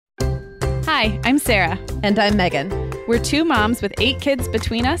Hi, I'm Sarah. And I'm Megan. We're two moms with 8 kids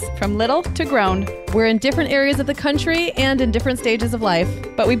between us, from little to grown. We're in different areas of the country and in different stages of life.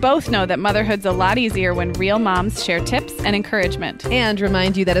 But we both know that motherhood's a lot easier when real moms share tips and encouragement. And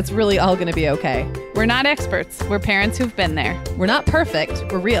remind you that it's really all going to be okay. We're not experts. We're parents who've been there. We're not perfect.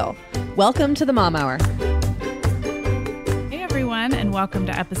 We're real. Welcome to the Mom Hour. Hey, everyone, and welcome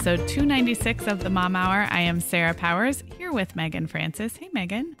to episode 296 of the Mom Hour. I am Sarah Powers, here with Megan Francis. Hey,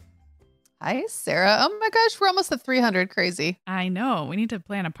 Megan. Hi, Sarah. Oh my gosh, we're almost at 300. Crazy. I know. We need to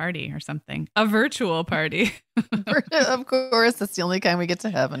plan a party or something. A virtual party. Of course, that's the only kind we get to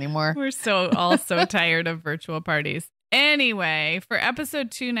have anymore. We're so tired of virtual parties. Anyway, for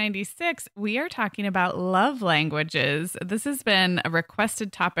episode 296, we are talking about love languages. This has been a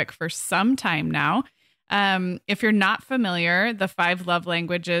requested topic for some time now. If you're not familiar, the 5 love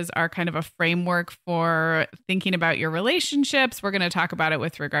languages are kind of a framework for thinking about your relationships. We're going to talk about it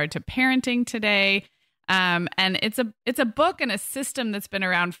with regard to parenting today. And it's a book and a system that's been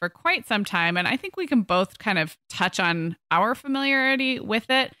around for quite some time. And I think we can both kind of touch on our familiarity with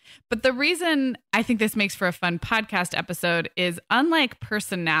it. But the reason I think this makes for a fun podcast episode is, unlike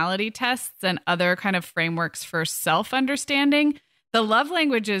personality tests and other kind of frameworks for self-understanding, the love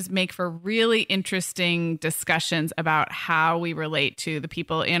languages make for really interesting discussions about how we relate to the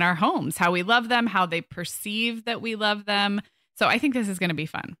people in our homes, how we love them, how they perceive that we love them. So I think this is going to be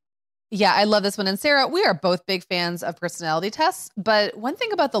fun. Yeah, I love this one. And Sarah, we are both big fans of personality tests. But one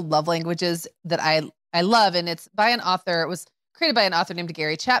thing about the love languages that I love, and it's by an author, it was created by an author named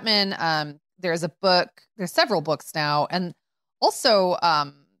Gary Chapman. There's a book, there's several books now. And also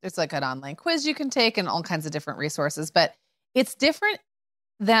there's like an online quiz you can take and all kinds of different resources. But it's different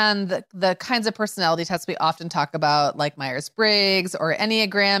than the kinds of personality tests we often talk about, like Myers-Briggs or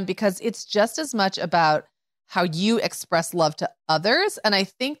Enneagram, because it's just as much about how you express love to others. And I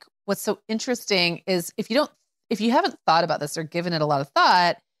think what's so interesting is if you haven't thought about this or given it a lot of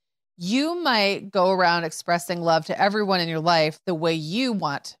thought, you might go around expressing love to everyone in your life the way you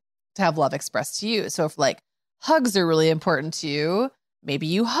want to have love expressed to you. So if like hugs are really important to you, maybe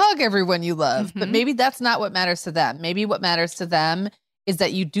you hug everyone you love, but maybe that's not what matters to them. Maybe what matters to them is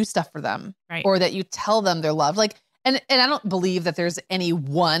that you do stuff for them, right? Or that you tell them their love. Like, and I don't believe that there's any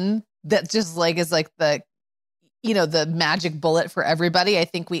one that just like is like the magic bullet for everybody. I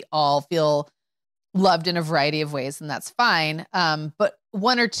think we all feel loved in a variety of ways, and that's fine. But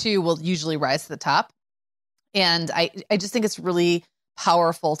one or two will usually rise to the top. And I just think it's really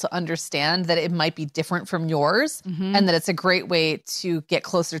powerful to understand that it might be different from yours, and that it's a great way to get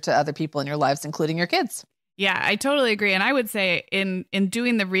closer to other people in your lives, including your kids. Yeah, I totally agree. And I would say in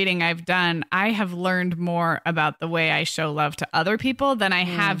doing the reading I've done, I have learned more about the way I show love to other people than I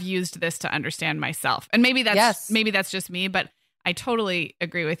have used this to understand myself. And maybe that's just me, but I totally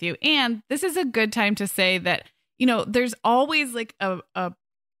agree with you. And this is a good time to say that, there's always like a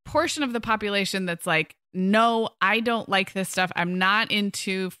portion of the population that's like, no, I don't like this stuff. I'm not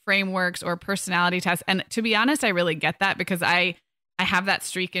into frameworks or personality tests. And to be honest, I really get that because I have that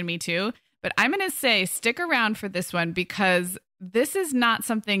streak in me too. But I'm going to say stick around for this one because this is not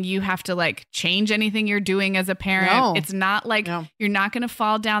something you have to like change anything you're doing as a parent. No. It's not like you're not going to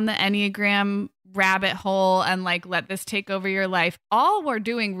fall down the Enneagram rabbit hole and like let this take over your life. All we're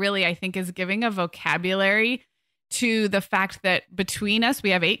doing really, I think, is giving a vocabulary to the fact that between us, we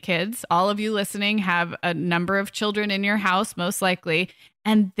have 8 kids. All of you listening have a number of children in your house, most likely,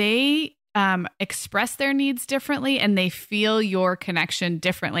 and they express their needs differently and they feel your connection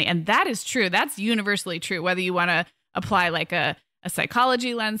differently. And that is true. That's universally true, whether you want to apply like a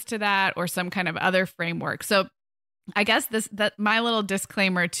psychology lens to that or some kind of other framework. So I guess that my little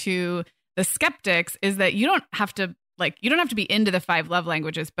disclaimer to the skeptics is that you don't have to be into the 5 love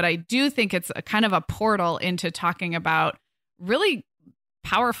languages, but I do think it's a kind of a portal into talking about really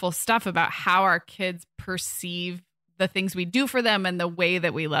powerful stuff about how our kids perceive the things we do for them and the way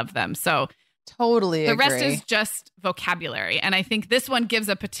that we love them. So totally the agree. rest is just vocabulary. And I think this one gives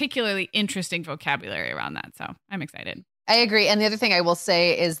a particularly interesting vocabulary around that. So I'm excited. I agree. And the other thing I will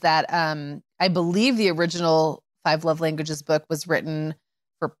say is that I believe the original 5 love languages book was written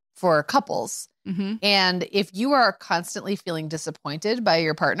for couples. And if you are constantly feeling disappointed by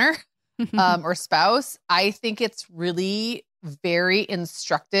your partner or spouse, I think it's really very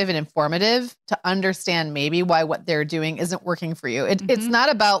instructive and informative to understand maybe why what they're doing isn't working for you. It's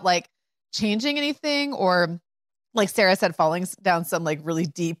not about like changing anything or, like Sarah said, falling down some like really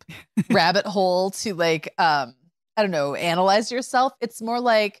deep rabbit hole to like, I don't know, analyze yourself. It's more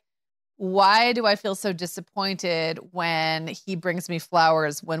like, why do I feel so disappointed when he brings me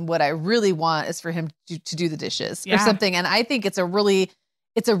flowers when what I really want is for him to do the dishes or something? And I think it's a really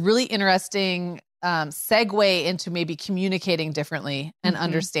it's a really interesting segue into maybe communicating differently and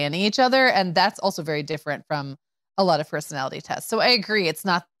understanding each other. And that's also very different from a lot of personality tests. So I agree.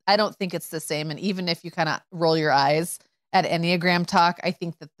 I don't think it's the same. And even if you kind of roll your eyes at Enneagram talk, I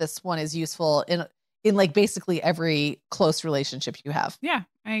think that this one is useful in like basically every close relationship you have. Yeah,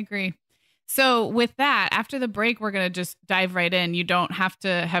 I agree. So with that, after the break, we're going to just dive right in. You don't have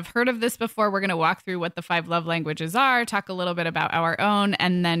to have heard of this before. We're going to walk through what the 5 love languages are, talk a little bit about our own,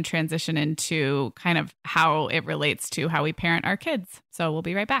 and then transition into kind of how it relates to how we parent our kids. So we'll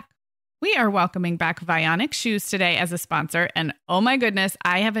be right back. We are welcoming back Vionic Shoes today as a sponsor. And oh my goodness,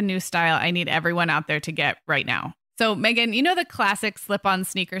 I have a new style I need everyone out there to get right now. So Meagan, you know the classic slip-on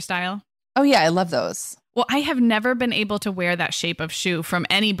sneaker style? Oh yeah, I love those. Well, I have never been able to wear that shape of shoe from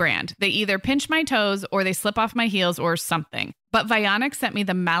any brand. They either pinch my toes or they slip off my heels or something. But Vionic sent me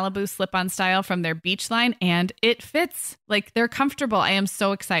the Malibu slip-on style from their beach line and it fits. Like they're comfortable. I am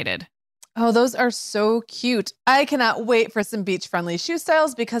so excited. Oh, those are so cute. I cannot wait for some beach-friendly shoe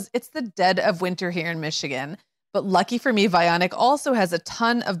styles because it's the dead of winter here in Michigan. But lucky for me, Vionic also has a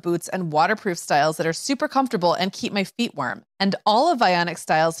ton of boots and waterproof styles that are super comfortable and keep my feet warm. And all of Vionic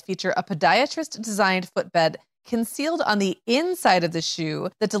styles feature a podiatrist-designed footbed concealed on the inside of the shoe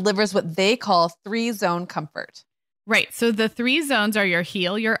that delivers what they call 3-zone comfort. Right. So the 3 zones are your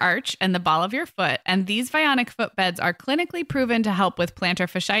heel, your arch, and the ball of your foot. And these Vionic footbeds are clinically proven to help with plantar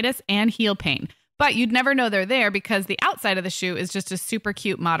fasciitis and heel pain. But you'd never know they're there because the outside of the shoe is just a super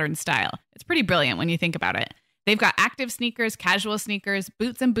cute modern style. It's pretty brilliant when you think about it. They've got active sneakers, casual sneakers,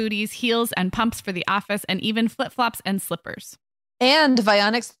 boots and booties, heels and pumps for the office, and even flip-flops and slippers. And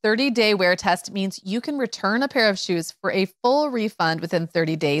Vionic's 30-day wear test means you can return a pair of shoes for a full refund within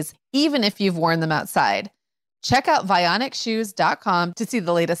 30 days, even if you've worn them outside. Check out VionicShoes.com to see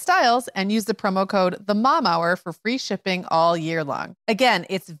the latest styles and use the promo code TheMomHour for free shipping all year long. Again,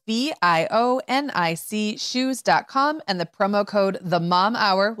 it's VIONIC shoes.com and the promo code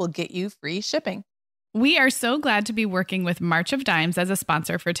TheMomHour will get you free shipping. We are so glad to be working with March of Dimes as a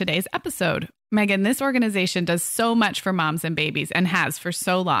sponsor for today's episode. Meagan, this organization does so much for moms and babies and has for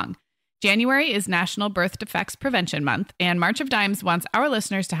so long. January is National Birth Defects Prevention Month, and March of Dimes wants our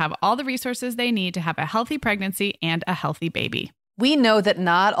listeners to have all the resources they need to have a healthy pregnancy and a healthy baby. We know that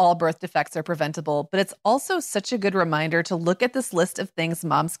not all birth defects are preventable, but it's also such a good reminder to look at this list of things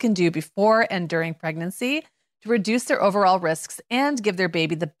moms can do before and during pregnancy to reduce their overall risks and give their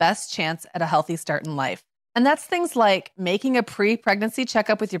baby the best chance at a healthy start in life. And that's things like making a pre-pregnancy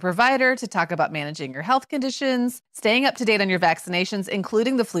checkup with your provider to talk about managing your health conditions, staying up to date on your vaccinations,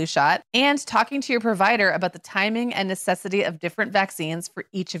 including the flu shot, and talking to your provider about the timing and necessity of different vaccines for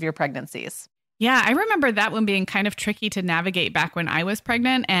each of your pregnancies. Yeah, I remember that one being kind of tricky to navigate back when I was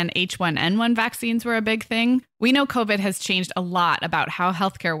pregnant and H1N1 vaccines were a big thing. We know COVID has changed a lot about how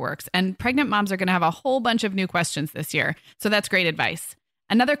healthcare works, and pregnant moms are going to have a whole bunch of new questions this year. So that's great advice.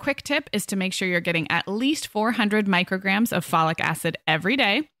 Another quick tip is to make sure you're getting at least 400 micrograms of folic acid every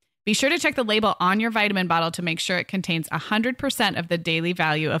day. Be sure to check the label on your vitamin bottle to make sure it contains 100% of the daily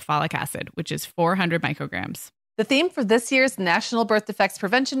value of folic acid, which is 400 micrograms. The theme for this year's National Birth Defects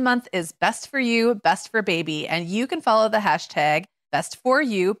Prevention Month is Best for You, Best for Baby, and you can follow the hashtag Best for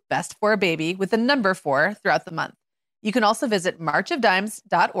You, Best for Baby with the number 4 throughout the month. You can also visit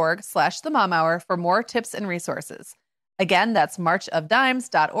marchofdimes.org/themomhour for more tips and resources. Again, that's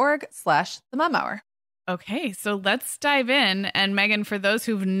marchofdimes.org/themomhour. Okay, so let's dive in. And Meagan, for those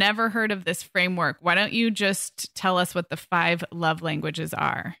who've never heard of this framework, why don't you just tell us what the 5 love languages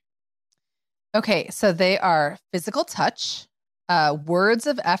are? Okay, so they are physical touch, words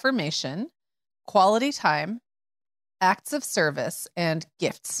of affirmation, quality time, acts of service, and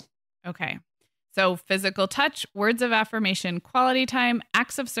gifts. Okay, so physical touch, words of affirmation, quality time,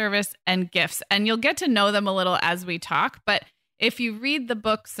 acts of service, and gifts. And you'll get to know them a little as we talk. But if you read the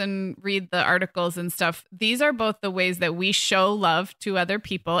books and read the articles and stuff, these are both the ways that we show love to other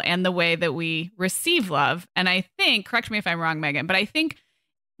people and the way that we receive love. And I think, correct me if I'm wrong, Meagan, but I think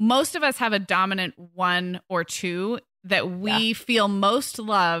most of us have a dominant 1 or 2 that we feel most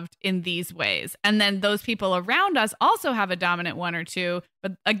loved in these ways. And then those people around us also have a dominant 1 or 2.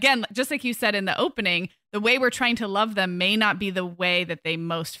 But again, just like you said in the opening, the way we're trying to love them may not be the way that they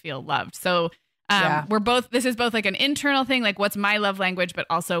most feel loved. So this is both like an internal thing, like what's my love language, but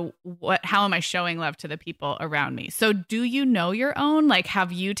also how am I showing love to the people around me? So do you know your own? Like,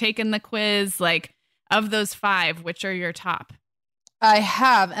 have you taken the quiz? Like, of those 5, which are your top? I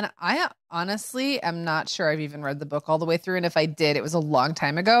have, and I honestly am not sure I've even read the book all the way through. And if I did, it was a long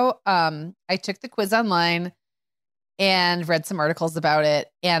time ago. I took the quiz online and read some articles about it.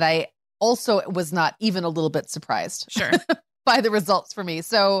 And I also was not even a little bit surprised. Sure. by the results for me.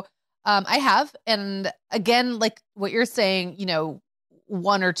 So I have, and again, like what you're saying, you know,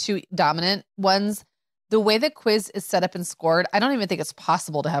 1 or 2 dominant ones, the way the quiz is set up and scored, I don't even think it's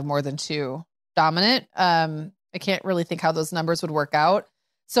possible to have more than 2 dominant. I can't really think how those numbers would work out.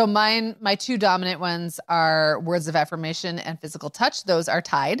 So my 2 dominant ones are words of affirmation and physical touch. Those are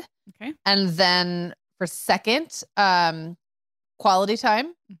tied. Okay. And then for second, quality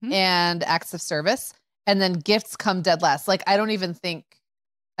time and acts of service. And then gifts come dead last. Like, I don't even think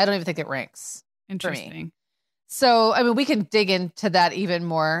it ranks. Interesting. For me. So, I mean, we can dig into that even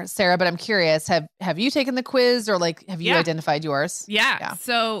more, Sarah, but I'm curious, have you taken the quiz, or like, have you identified yours? Yeah.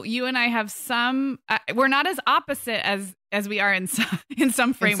 So you and I have some, we're not as opposite as we are in some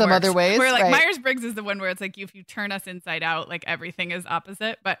frameworks. In some other ways. Where like Myers-Briggs is the one where it's like, if you turn us inside out, like everything is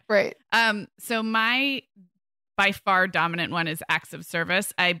opposite. But so my by far dominant one is acts of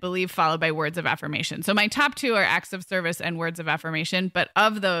service, I believe, followed by words of affirmation. So my top 2 are acts of service and words of affirmation. But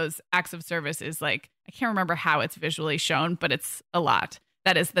of those, acts of service is like, I can't remember how it's visually shown, but it's a lot.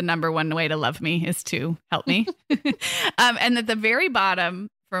 That is the number one way to love me, is to help me. And at the very bottom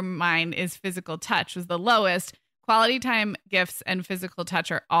for mine is physical touch, was the lowest. Quality time, gifts, and physical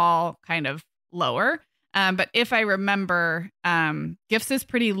touch are all kind of lower. But if I remember, gifts is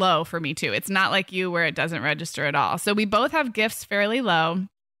pretty low for me too. It's not like you where it doesn't register at all. So we both have gifts fairly low.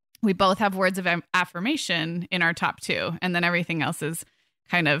 We both have words of affirmation in our top 2. And then everything else is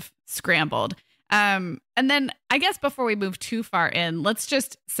kind of scrambled. And then I guess before we move too far in, let's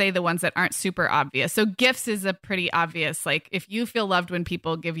just say the ones that aren't super obvious. So gifts is a pretty obvious, like if you feel loved when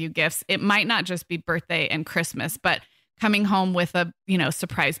people give you gifts, it might not just be birthday and Christmas, but coming home with a,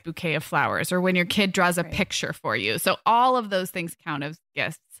 surprise bouquet of flowers, or when your kid draws a picture for you. So all of those things count as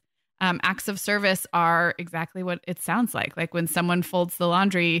gifts. Acts of service are exactly what it sounds like when someone folds the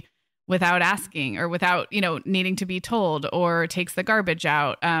laundry without asking, or without, needing to be told, or takes the garbage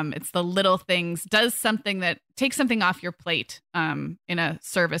out. It's the little things, does something that takes something off your plate in a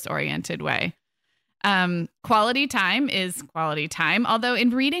service oriented way. Quality time is quality time. Although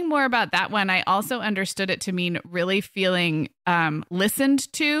in reading more about that one, I also understood it to mean really feeling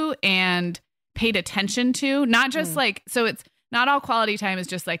listened to and paid attention to, not just so it's not all quality time is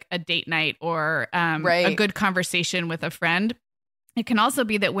just like a date night or a good conversation with a friend. It can also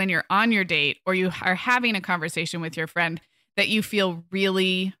be that when you're on your date or you are having a conversation with your friend, that you feel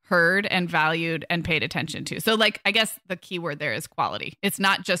really heard and valued and paid attention to. So like, I guess the key word there is quality. It's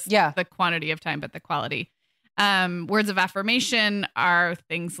not just the quantity of time, but the quality. Words of affirmation are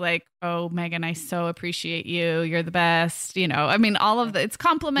things like, oh, Meagan, I so appreciate you. You're the best. All of it's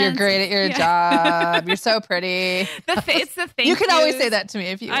compliments. You're great at your job. You're so pretty. It's the thing. You can always say that to me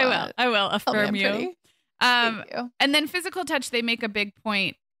if you I want. I will affirm you. Pretty. And then physical touch, they make a big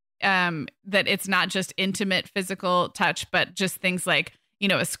point that it's not just intimate physical touch, but just things like,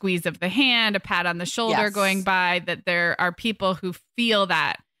 a squeeze of the hand, a pat on the shoulder going by, that there are people who feel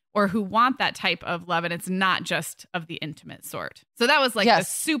that or who want that type of love. And it's not just of the intimate sort. So that was like a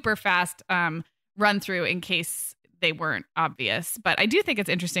super fast run through in case they weren't obvious. But I do think it's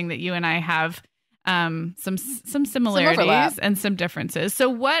interesting that you and I have some similarities and some differences. So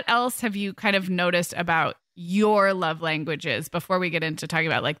what else have you kind of noticed about your love languages before we get into talking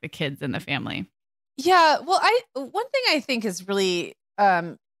about like the kids and the family? Yeah. Well, one thing I think is really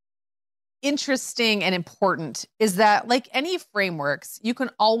interesting and important is that, like any frameworks, you can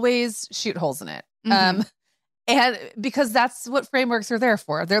always shoot holes in it. And because that's what frameworks are there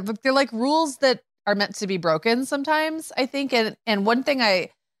for. They're like rules that are meant to be broken sometimes, I think. And one thing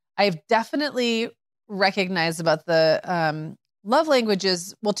I've definitely recognized about the love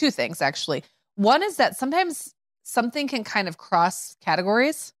languages, well, 2 things actually. One is that sometimes something can kind of cross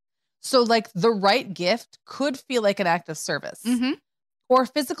categories. So like the right gift could feel like an act of service, or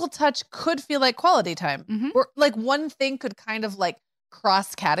physical touch could feel like quality time, or like one thing could kind of like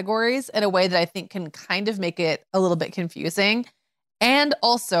cross categories in a way that I think can kind of make it a little bit confusing. And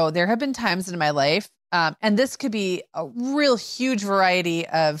also there have been times in my life, and this could be a real huge variety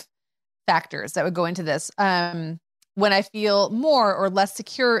of factors that would go into this, when I feel more or less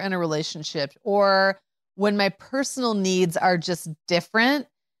secure in a relationship, or when my personal needs are just different.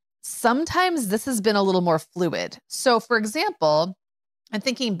 Sometimes this has been a little more fluid. So for example, I'm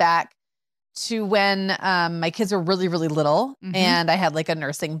thinking back to when my kids were really, really little and I had like a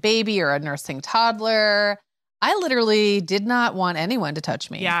nursing baby or a nursing toddler. I literally did not want anyone to touch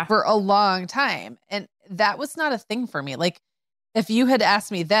me for a long time. And that was not a thing for me. Like, if you had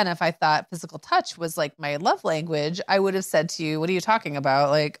asked me then if I thought physical touch was like my love language, I would have said to you, what are you talking about?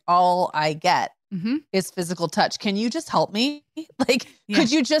 Like, all I get is physical touch. Can you just help me? Like,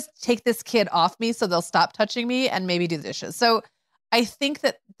 could you just take this kid off me so they'll stop touching me and maybe do the dishes? So I think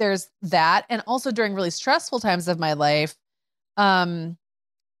that there's that. And also during really stressful times of my life,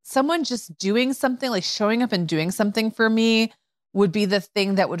 someone just doing something, like showing up and doing something for me would be the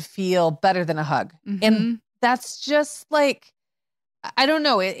thing that would feel better than a hug. And that's just like, I don't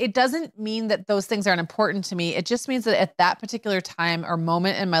know. It doesn't mean that those things aren't important to me. It just means that at that particular time or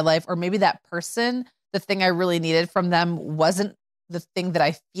moment in my life, or maybe that person, the thing I really needed from them wasn't the thing that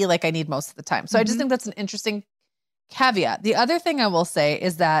I feel like I need most of the time. So I just think that's an interesting caveat. The other thing I will say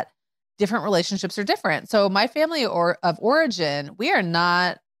is that different relationships are different. So my family of origin, we are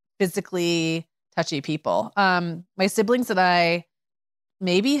not physically touchy people. My siblings and I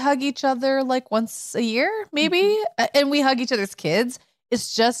maybe hug each other like once a year, maybe. And we hug each other's kids.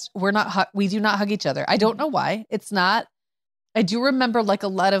 It's just, we do not hug each other. I don't know why. It's not, I do remember like a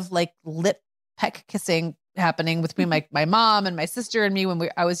lot of like lip peck kissing happening between my mom and my sister and me when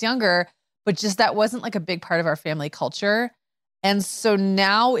I was younger, but just that wasn't like a big part of our family culture. And so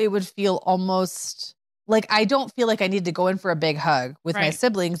now it would feel almost like, I don't feel like I need to go in for a big hug with my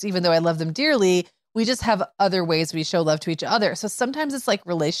siblings, even though I love them dearly. We just have other ways we show love to each other. So sometimes it's like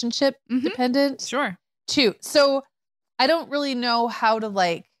relationship dependent. Sure. Too. So I don't really know how to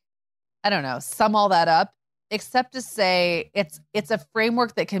like, I don't know, sum all that up, except to say it's a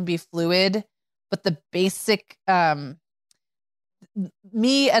framework that can be fluid, but the basic,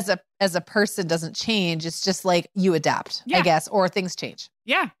 me as a person doesn't change. It's just like you adapt, I guess, or things change.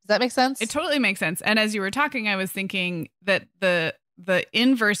 Yeah. Does that make sense? It totally makes sense. And as you were talking, I was thinking that the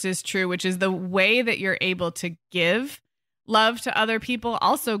inverse is true, which is the way that you're able to give love to other people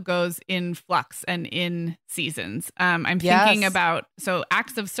also goes in flux and in seasons. I'm thinking about, so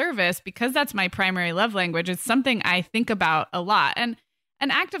acts of service, because that's my primary love language. It's something I think about a lot. And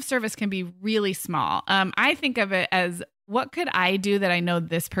an act of service can be really small. I think of it as, what could I do that I know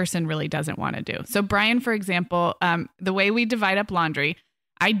this person really doesn't want to do? So Brian, for example, the way we divide up laundry,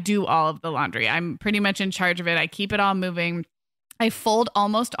 I do all of the laundry. I'm pretty much in charge of it. I keep it all moving. I fold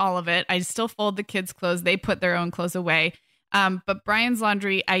almost all of it. I still fold the kids' clothes. They put their own clothes away. But Brian's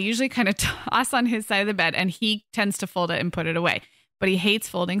laundry, I usually kind of toss on his side of the bed, and he tends to fold it and put it away. But he hates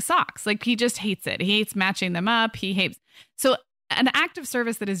folding socks. Like, he just hates it. He hates matching them up. He hates. So an act of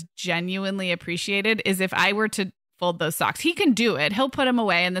service that is genuinely appreciated is if I were to fold those socks. He can do it. He'll put them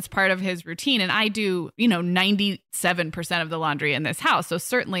away, and that's part of his routine. And I do, 97% of the laundry in this house. So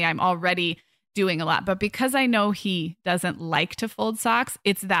certainly I'm already doing a lot. But because I know he doesn't like to fold socks,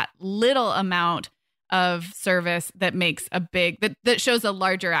 it's that little amount of service that makes a big, that shows a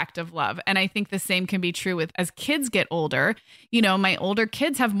larger act of love. And I think the same can be true with, as kids get older, my older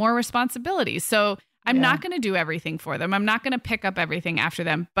kids have more responsibilities. So I'm not going to do everything for them. I'm not going to pick up everything after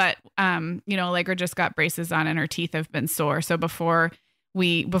them. But, Allegra just got braces on and her teeth have been sore. So before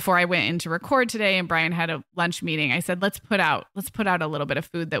I went in to record today and Brian had a lunch meeting, I said, let's put out a little bit of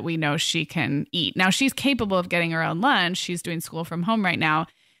food that we know she can eat. Now she's capable of getting her own lunch. She's doing school from home right now.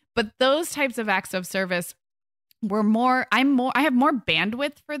 But those types of acts of service I have more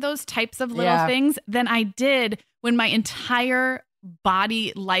bandwidth for those types of little things than I did when my entire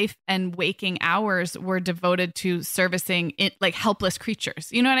body, life, and waking hours were devoted to servicing it, like helpless creatures.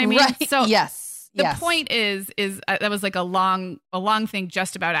 You know what I mean? Right. So the point is that was like a long thing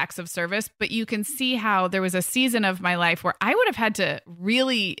just about acts of service, but you can see how there was a season of my life where I would have had to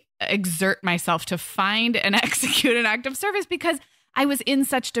really exert myself to find and execute an act of service because I was in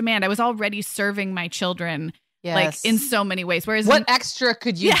such demand. I was already serving my children like in so many ways. Whereas what extra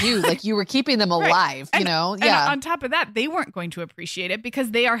could you do? Like, you were keeping them alive, And on top of that, they weren't going to appreciate it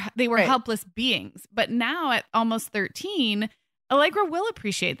because they were helpless beings. But now at almost 13, Allegra will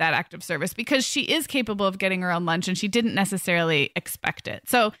appreciate that act of service because she is capable of getting her own lunch and she didn't necessarily expect it.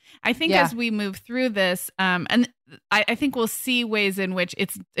 So I think as we move through this, and I think we'll see ways in which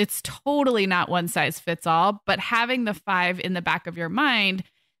it's totally not one size fits all, but having the 5 in the back of your mind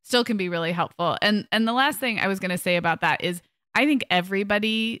still can be really helpful. And the last thing I was going to say about that is I think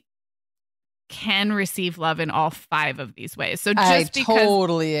everybody can receive love in all 5 of these ways. So just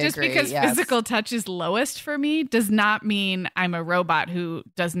because physical touch is lowest for me does not mean I'm a robot who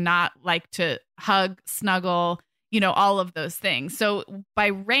does not like to hug, snuggle, all of those things. So by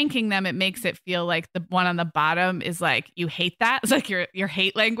ranking them, it makes it feel like the one on the bottom is like, you hate that. It's like your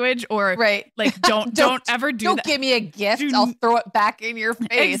hate language, or like, don't ever do that. Don't give me a gift. I'll throw it back in your face.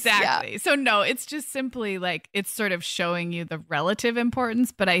 Exactly. Yeah. So no, it's just simply like, it's sort of showing you the relative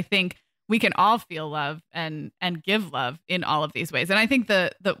importance, but I think we can all feel love and give love in all of these ways. And I think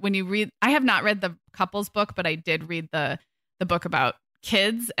the when you read, I have not read the couples book, but I did read the book about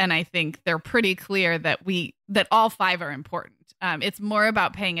kids, and I think they're pretty clear that all 5 are important. It's more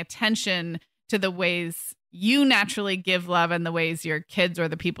about paying attention to the ways you naturally give love and the ways your kids or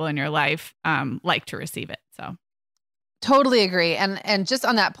the people in your life like to receive it. So totally agree. And just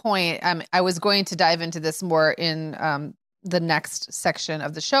on that point, I was going to dive into this more in the next section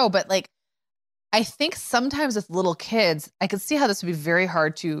of the show, but like, I think sometimes with little kids, I could see how this would be very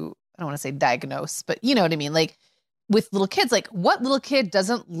hard to, I don't want to say diagnose, but you know what I mean? Like with little kids, like what little kid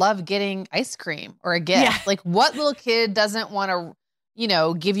doesn't love getting ice cream or a gift? Yeah. Like what little kid doesn't want to,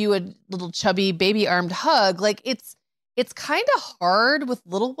 give you a little chubby baby armed hug? Like it's kind of hard with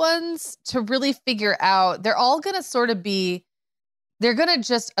little ones to really figure out. They're all going to sort of they're going to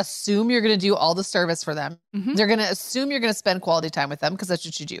just assume you're going to do all the service for them. Mm-hmm. They're going to assume you're going to spend quality time with them because that's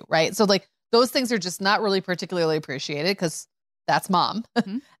what you do. Right. So like those things are just not really particularly appreciated because that's mom.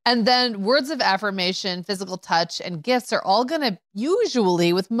 Mm-hmm. And then words of affirmation, physical touch, and gifts are all going to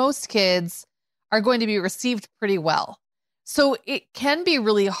usually with most kids are going to be received pretty well. So it can be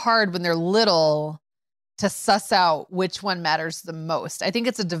really hard when they're little to suss out which one matters the most. I think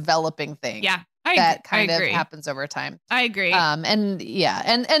it's a developing thing. Yeah. That kind of happens over time. I agree. And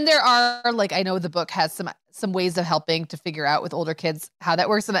there are like, I know the book has some ways of helping to figure out with older kids how that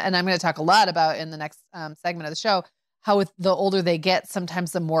works. And I'm going to talk a lot about in the next segment of the show, how with the older they get,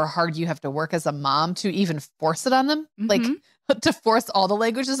 sometimes the more hard you have to work as a mom to even force it on them, mm-hmm. like to force all the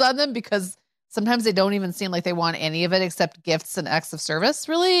languages on them, because sometimes they don't even seem like they want any of it except gifts and acts of service,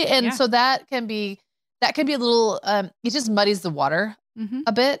 really. And so that can be a little, it just muddies the water mm-hmm.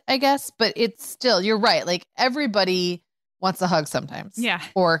 a bit, I guess, but it's still, you're right. Like everybody wants a hug sometimes. Yeah.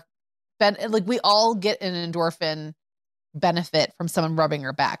 Or like we all get an endorphin benefit from someone rubbing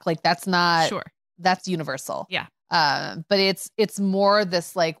your back. Like that's not, sure. That's universal. Yeah. But it's more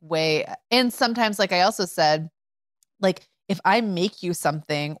this like way. And sometimes, like I also said, like if I make you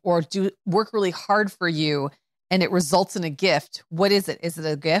something or do work really hard for you and it results in a gift, what is it? Is it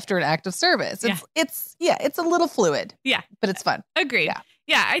a gift or an act of service? It's a little fluid. Yeah. But it's fun. Agreed.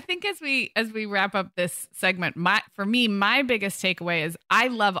 Yeah. I think as we wrap up this segment, my biggest takeaway is I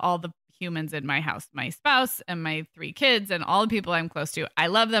love all the humans in my house, my spouse and my 3 kids and all the people I'm close to. I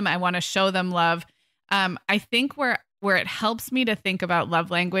love them. I want to show them love. I think where it helps me to think about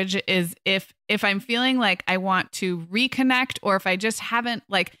love language is if I'm feeling like I want to reconnect, or if I just haven't,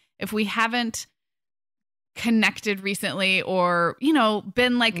 like, if we haven't connected recently, or,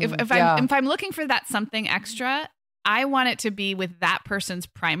 been like, if I'm looking for that something extra, I want it to be with that person's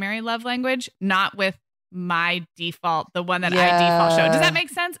primary love language, not with my default, the one that I default show. Does that make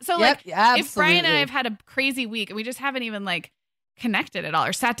sense? So if Brian and I have had a crazy week and we just haven't even like connected at all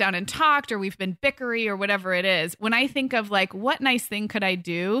or sat down and talked, or we've been bickery or whatever it is, when I think of like, what nice thing could I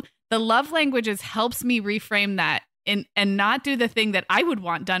do? The love languages helps me reframe that and not do the thing that I would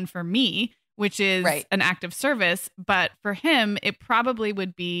want done for me, which is an act of service. But for him, it probably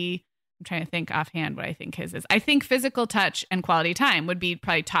would be, I'm trying to think offhand what I think his is. I think physical touch and quality time would be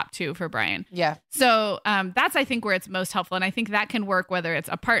probably top 2 for Brian. Yeah. So that's, I think, where it's most helpful. And I think that can work whether it's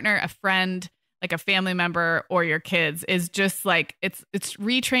a partner, a friend, like a family member, or your kids. Is just like, it's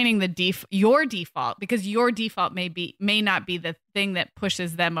retraining your default, because your default may not be the thing that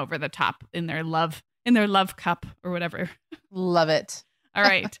pushes them over the top in their love cup or whatever. Love it. All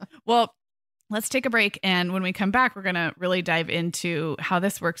right. Well, let's take a break. And when we come back, we're going to really dive into how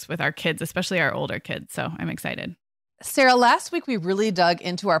this works with our kids, especially our older kids. So I'm excited. Sarah, last week we really dug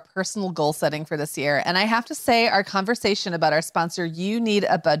into our personal goal setting for this year. And I have to say, our conversation about our sponsor, You Need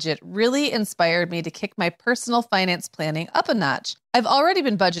a Budget, really inspired me to kick my personal finance planning up a notch. I've already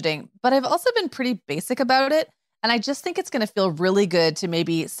been budgeting, but I've also been pretty basic about it. And I just think it's going to feel really good to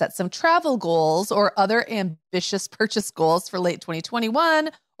maybe set some travel goals or other ambitious purchase goals for late 2021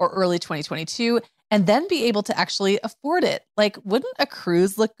 or early 2022, and then be able to actually afford it. Like, wouldn't a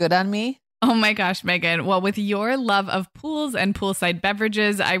cruise look good on me? Oh my gosh, Meagan. Well, with your love of pools and poolside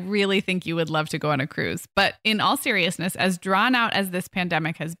beverages, I really think you would love to go on a cruise. But in all seriousness, as drawn out as this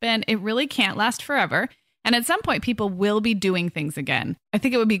pandemic has been, it really can't last forever. And at some point, people will be doing things again. I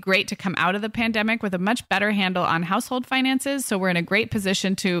think it would be great to come out of the pandemic with a much better handle on household finances, so we're in a great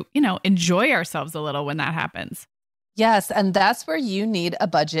position to, enjoy ourselves a little when that happens. Yes, and that's where You Need a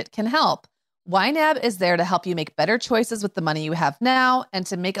Budget can help. YNAB is there to help you make better choices with the money you have now and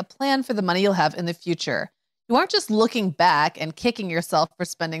to make a plan for the money you'll have in the future. You aren't just looking back and kicking yourself for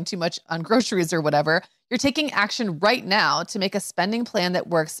spending too much on groceries or whatever. You're taking action right now to make a spending plan that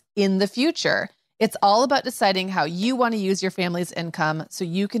works in the future. It's all about deciding how you want to use your family's income so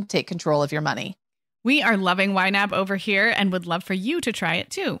you can take control of your money. We are loving YNAB over here and would love for you to try it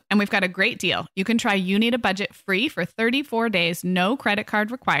too. And we've got a great deal. You can try You Need a Budget free for 34 days, no credit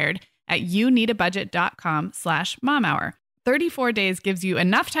card required at youneedabudget.com/momhour. 34 days gives you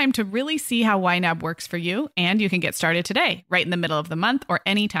enough time to really see how YNAB works for you, and you can get started today, right in the middle of the month or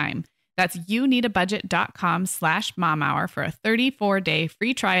anytime. That's youneedabudget.com/momhour for a 34-day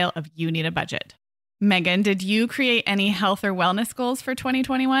free trial of You Need a Budget. Meagan, did you create any health or wellness goals for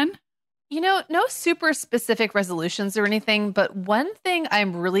 2021? No super specific resolutions or anything, but one thing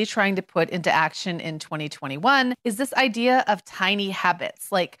I'm really trying to put into action in 2021 is this idea of tiny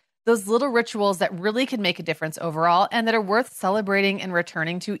habits, like those little rituals that really can make a difference overall and that are worth celebrating and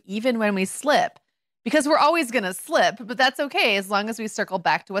returning to even when we slip. Because we're always going to slip, but that's okay as long as we circle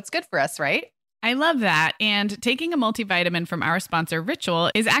back to what's good for us, right? I love that. And taking a multivitamin from our sponsor, Ritual,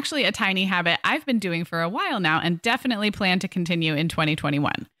 is actually a tiny habit I've been doing for a while now and definitely plan to continue in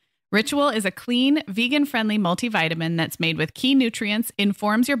 2021. Ritual is a clean, vegan-friendly multivitamin that's made with key nutrients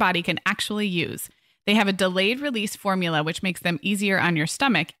informs your body can actually use. They have a delayed release formula, which makes them easier on your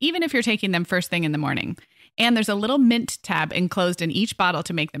stomach, even if you're taking them first thing in the morning. And there's a little mint tab enclosed in each bottle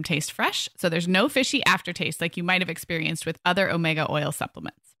to make them taste fresh, so there's no fishy aftertaste like you might have experienced with other omega oil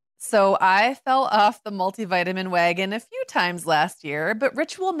supplements. So I fell off the multivitamin wagon a few times last year, but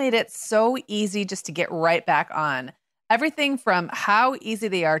Ritual made it so easy just to get right back on. Everything from how easy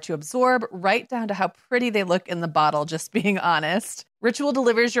they are to absorb, right down to how pretty they look in the bottle, just being honest. Ritual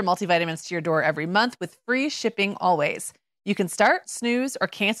delivers your multivitamins to your door every month with free shipping always. You can start, snooze, or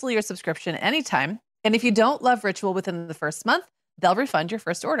cancel your subscription anytime. And if you don't love Ritual within the first month, they'll refund your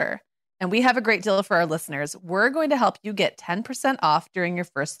first order. And we have a great deal for our listeners. We're going to help you get 10% off during your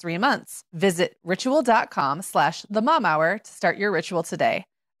first 3 months. Visit ritual.com/themomhour to start your ritual today.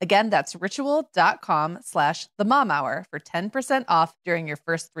 Again, that's ritual.com/themomhour for 10% off during your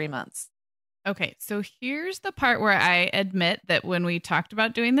first 3 months. Okay, so here's the part where I admit that when we talked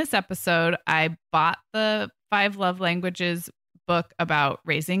about doing this episode, I bought the 5 Love Languages book about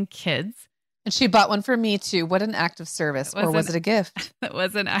raising kids. And she bought one for me too. What an act of service. Or was it a gift? It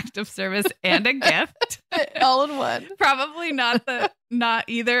was an act of service and a gift. All in one. Probably not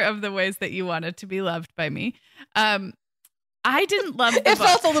either of the ways that you wanted to be loved by me. I didn't love the book. It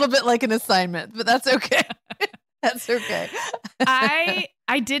felt a little bit like an assignment, but that's okay. That's okay. I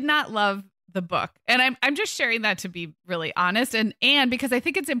did not love the book. And I'm just sharing that to be really honest and because I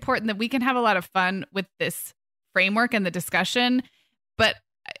think it's important that we can have a lot of fun with this framework and the discussion. But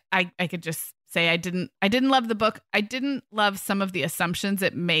I could just say I didn't love the book. I didn't love some of the assumptions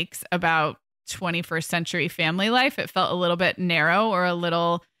it makes about 21st century family life. It felt a little bit narrow or a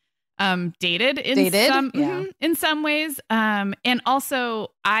little dated in some ways. And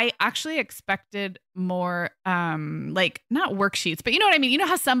also I actually expected more like not worksheets, but you know what I mean? You know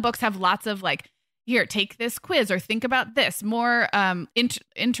how some books have lots of like, here, take this quiz or think about this. More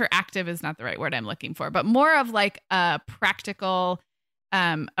interactive is not the right word I'm looking for, but more of like a practical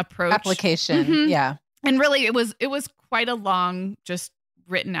approach. Application. Mm-hmm. Yeah. And really it was quite a long, just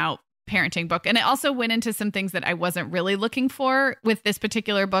written out parenting book. And it also went into some things that I wasn't really looking for with this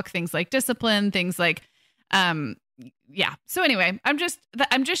particular book, things like discipline, things like, yeah. So anyway, I'm just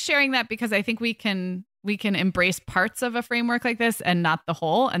sharing that because I think we can embrace parts of a framework like this and not the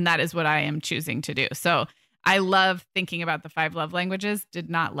whole. And that is what I am choosing to do. So I love thinking about the 5 love languages, did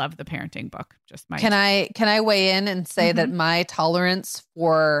not love the parenting book. Just my, can I weigh in and say that my tolerance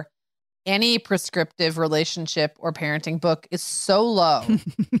for any prescriptive relationship or parenting book is so low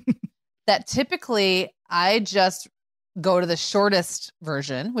that typically I just go to the shortest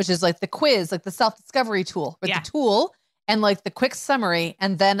version, which is like the quiz, like the self-discovery tool, or the tool and like the quick summary,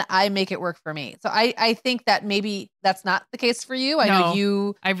 and then I make it work for me. So I think that maybe that's not the case for you. I know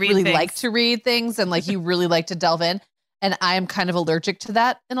you really like to read things and like you really like to delve in, and I am kind of allergic to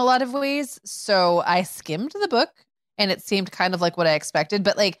that in a lot of ways. So I skimmed the book and it seemed kind of like what I expected,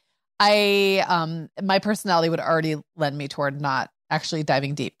 but like my personality would already lend me toward not actually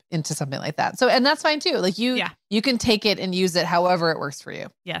diving deep into something like that. So, and that's fine too. Like you can take it and use it however it works for you.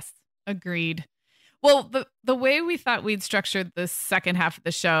 Yes. Agreed. Well, the way we thought we'd structure the second half of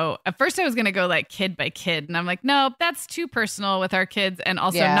the show, at first I was going to go like kid by kid. And I'm like, no, that's too personal with our kids and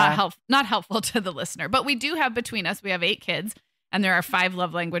also not helpful to the listener. But we do have between us, we have 8 kids and there are 5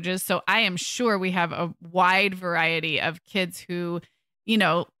 love languages. So I am sure we have a wide variety of kids who, you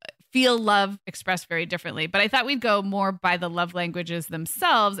know, feel love expressed very differently. But I thought we'd go more by the love languages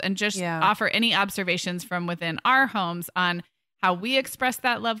themselves and just offer any observations from within our homes on how we express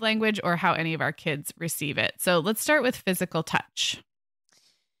that love language or how any of our kids receive it. So let's start with physical touch.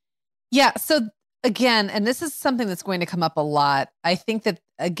 Yeah. So again, and this is something that's going to come up a lot. I think that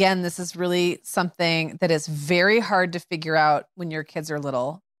again, this is really something that is very hard to figure out when your kids are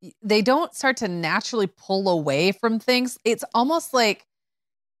little. They don't start to naturally pull away from things. It's almost like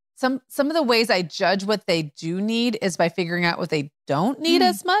some of the ways I judge what they do need is by figuring out what they don't need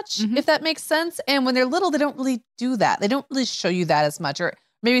as much, if that makes sense. And when they're little, they don't really do that. They don't really show you that as much, or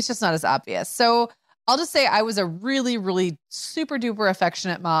maybe it's just not as obvious. So I'll just say I was a really, really super duper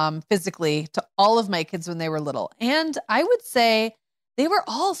affectionate mom physically to all of my kids when they were little. And I would say they were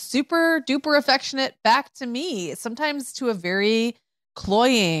all super duper affectionate back to me, sometimes to a very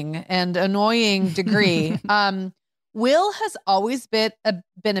cloying and annoying degree. Will has always been a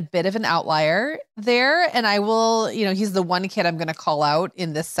bit of an outlier there. And I will, he's the one kid I'm going to call out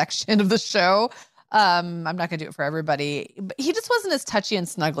in this section of the show. I'm not going to do it for everybody, but he just wasn't as touchy and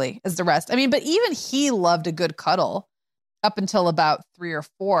snuggly as the rest. I mean, but even he loved a good cuddle up until about 3 or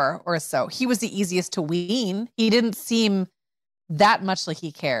 4 or so. He was the easiest to wean. He didn't seem that much like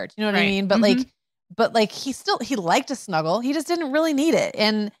he cared. You know what I mean? But he liked to snuggle. He just didn't really need it.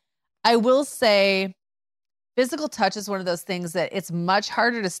 And I will say, physical touch is one of those things that it's much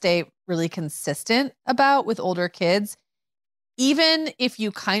harder to stay really consistent about with older kids, even if you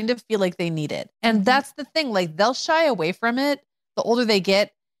kind of feel like they need it. And that's the thing, like they'll shy away from it the older they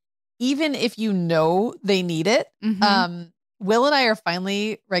get, even if you know they need it. Will and I are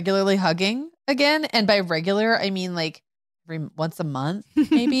finally regularly hugging again. And by regular, I mean like once a month,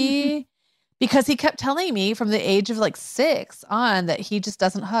 maybe, because he kept telling me from the age of like 6 on that he just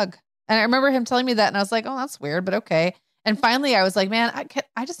doesn't hug. And I remember him telling me that, and I was like, oh, that's weird, but okay. And finally I was like, man,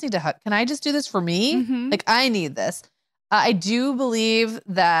 I just need to hug. Can I just do this for me? Like I need this. I do believe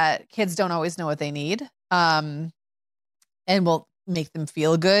that kids don't always know what they need, and will make them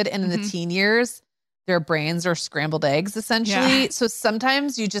feel good. And in the teen years, their brains are scrambled eggs, essentially. Yeah. So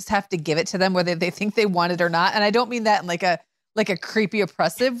sometimes you just have to give it to them, whether they think they want it or not. And I don't mean that in like a creepy,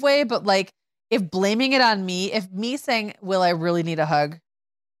 oppressive way, but like if blaming it on me, if me saying, Will, I really need a hug,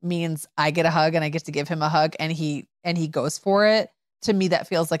 means I get a hug and I get to give him a hug and he goes for it, to me, that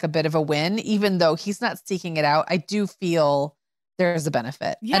feels like a bit of a win, even though he's not seeking it out. I do feel there's a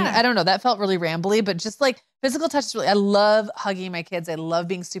benefit. Yeah. And I don't know, that felt really rambly, but just like physical touch is really, I love hugging my kids. I love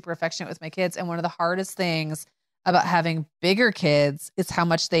being super affectionate with my kids. And one of the hardest things about having bigger kids is how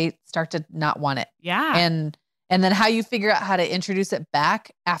much they start to not want it. Yeah. And then how you figure out how to introduce it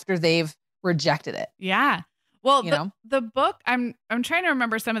back after they've rejected it. Yeah. Well, the book, I'm trying to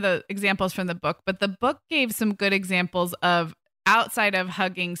remember some of the examples from the book, but the book gave some good examples of outside of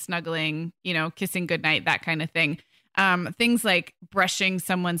hugging, snuggling, kissing goodnight, that kind of thing. Things like brushing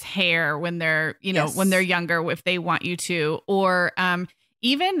someone's hair when they're, when they're younger, if they want you to, or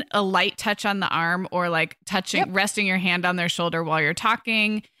even a light touch on the arm, or like resting your hand on their shoulder while you're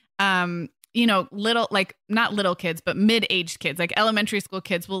talking. Little, like not little kids, but mid-aged kids, like elementary school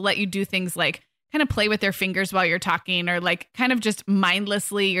kids will let you do things like kind of play with their fingers while you're talking, or like kind of just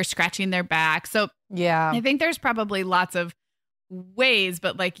mindlessly you're scratching their back. So yeah, I think there's probably lots of ways,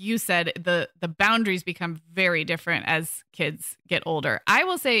 but like you said, the boundaries become very different as kids get older. I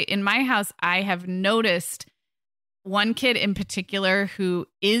will say in my house, I have noticed one kid in particular who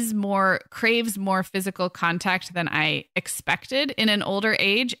craves more physical contact than I expected in an older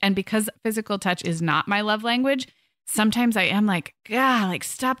age. And because physical touch is not my love language, sometimes I am like, God, like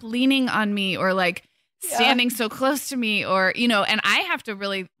stop leaning on me, or like standing so close to me, or, and I have to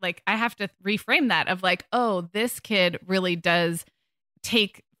really I have to reframe that of like, oh, this kid really does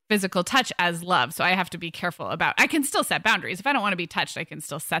take physical touch as love. So I have to be careful I can still set boundaries. If I don't want to be touched, I can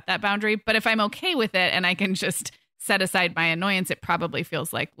still set that boundary. But if I'm okay with it and I can just set aside my annoyance, it probably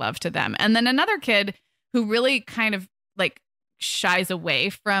feels like love to them. And then another kid who really kind of like shies away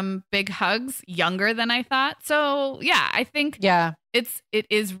from big hugs, younger than I thought. So yeah, I think it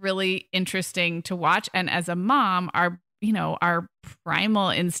is really interesting to watch. And as a mom, our primal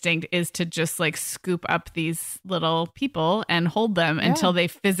instinct is to just like scoop up these little people and hold them until they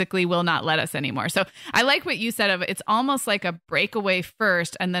physically will not let us anymore. So I like what you said of it's almost like a breakaway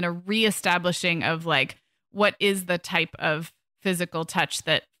first and then a reestablishing of like, what is the type of physical touch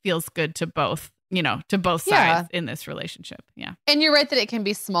that feels good to both, to both sides in this relationship. Yeah. And you're right that it can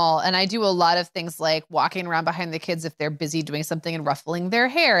be small. And I do a lot of things like walking around behind the kids if they're busy doing something and ruffling their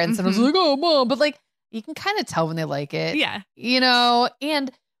hair. And someone's like, oh, Mom, but like, you can kind of tell when they like it. Yeah.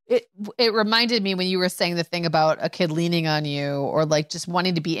 And it reminded me when you were saying the thing about a kid leaning on you or like just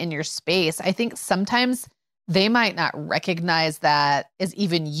wanting to be in your space. I think sometimes they might not recognize that as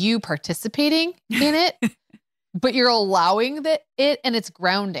even you participating in it. But you're allowing it, and it's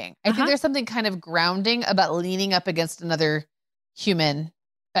grounding. I think there's something kind of grounding about leaning up against another human.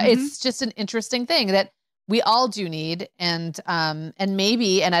 It's just an interesting thing that we all do need, and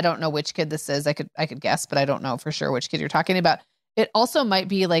maybe, and I don't know which kid this is. I could guess, but I don't know for sure which kid you're talking about. It also might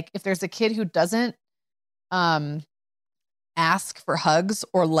be like if there's a kid who doesn't ask for hugs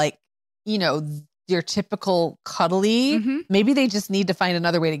or like, your typical cuddly, maybe they just need to find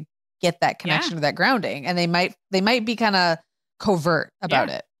another way to get that connection or that grounding. And they might be kind of covert about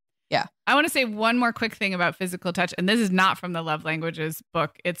it. Yeah. I want to say one more quick thing about physical touch. And this is not from the Love Languages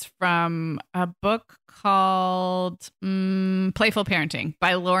book. It's from a book called Playful Parenting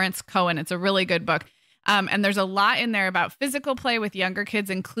by Lawrence Cohen. It's a really good book. And there's a lot in there about physical play with younger kids,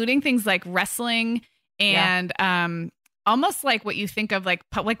 including things like wrestling and almost like what you think of like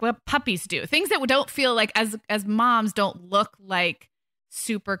what puppies do. Things that don't feel like, as moms, don't look like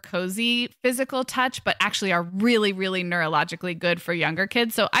super cozy physical touch, but actually are really, really neurologically good for younger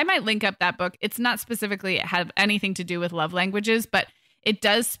kids. So I might link up that book. It's not specifically have anything to do with love languages, but it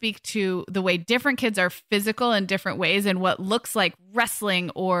does speak to the way different kids are physical in different ways, and what looks like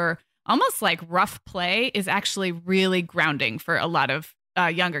wrestling or almost like rough play is actually really grounding for a lot of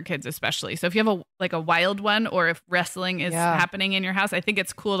younger kids, especially. So if you have a wild one, or if wrestling is happening in your house, I think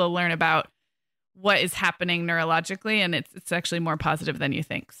it's cool to learn about what is happening neurologically, and it's actually more positive than you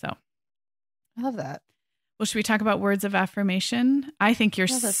think. So I love that. Well, should we talk about words of affirmation? I think you're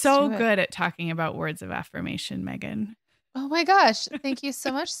so good at talking about words of affirmation, Megan. Oh my gosh. Thank you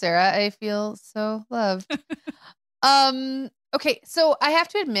so much, Sarah. I feel so loved. Okay. So I have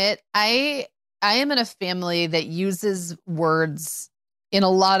to admit, I am in a family that uses words in a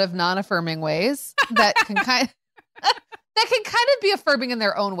lot of non-affirming ways that can kind of be affirming in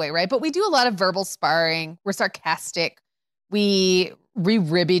their own way, right? But we do a lot of verbal sparring. We're sarcastic. We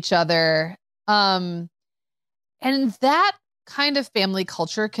rib each other. And that kind of family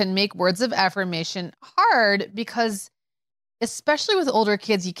culture can make words of affirmation hard because, especially with older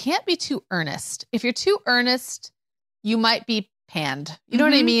kids, you can't be too earnest. If you're too earnest, you might be panned. You know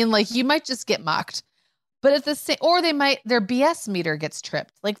what I mean? Like you might just get mocked. But at the same, or their BS meter gets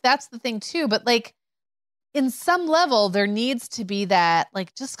tripped. Like that's the thing too. But like in some level, there needs to be that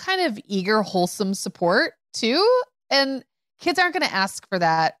like just kind of eager, wholesome support too. And kids aren't going to ask for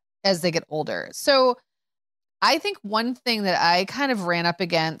that as they get older. So I think one thing that I kind of ran up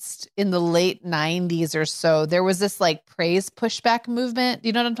against in the late 90s or so, there was this like praise pushback movement.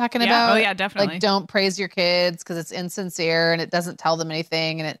 You know what I'm talking about? Oh yeah, definitely. Like don't praise your kids because it's insincere and it doesn't tell them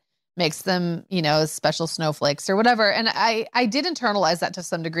anything and it makes them, special snowflakes or whatever. And I did internalize that to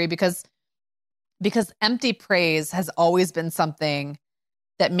some degree because empty praise has always been something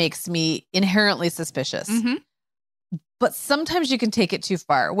that makes me inherently suspicious. But sometimes you can take it too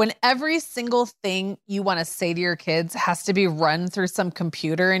far. When every single thing you want to say to your kids has to be run through some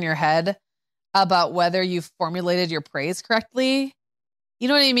computer in your head about whether you've formulated your praise correctly. You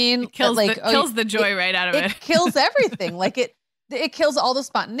know what I mean? It kills the joy right out of it. It kills everything. Like it kills all the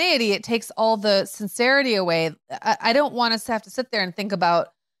spontaneity. It takes all the sincerity away. I don't want us to have to sit there and think about,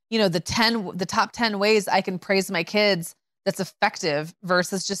 the top 10 ways I can praise my kids that's effective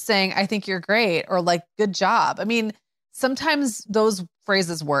versus just saying, I think you're great or like, good job. I mean, sometimes those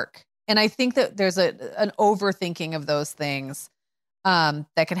phrases work. And I think that there's an overthinking of those things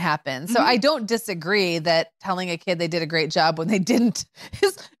that can happen. So I don't disagree that telling a kid they did a great job when they didn't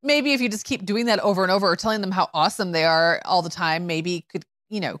is maybe if you just keep doing that over and over or telling them how awesome they are all the time, maybe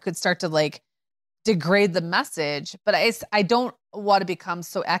could start to like degrade the message. But I don't want to become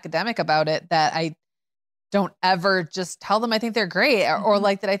so academic about it that I don't ever just tell them I think they're great or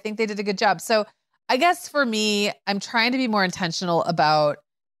like that I think they did a good job. So I guess for me, I'm trying to be more intentional about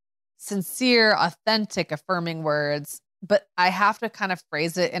sincere, authentic, affirming words, but I have to kind of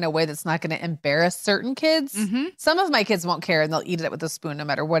phrase it in a way that's not going to embarrass certain kids. Some of my kids won't care and they'll eat it with a spoon no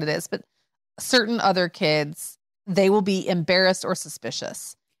matter what it is. But certain other kids, they will be embarrassed or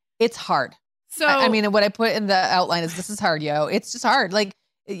suspicious. It's hard. So, I mean, what I put in the outline is this is hard, yo. It's just hard. Like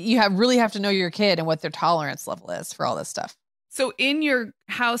you really have to know your kid and what their tolerance level is for all this stuff. So in your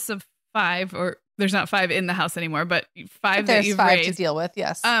house of 5, or there's not 5 in the house anymore, but 5 that you've 5 raised to deal with.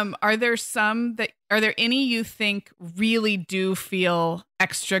 Yes. Are there any you think really do feel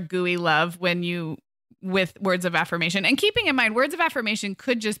extra gooey love with words of affirmation? And keeping in mind, words of affirmation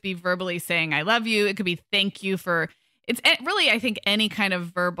could just be verbally saying, I love you. It could be thank you for, it's really, I think any kind of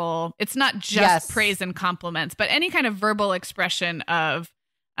verbal, it's not just praise and compliments, but any kind of verbal expression of,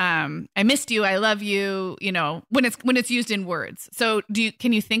 I missed you. I love you. When it's used in words. So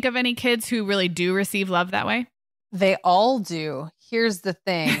can you think of any kids who really do receive love that way? They all do. Here's the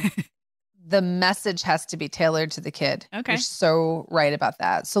thing. The message has to be tailored to the kid. Okay. You're so right about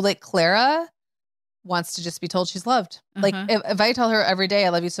that. So like Clara wants to just be told she's loved. Like if I tell her every day, I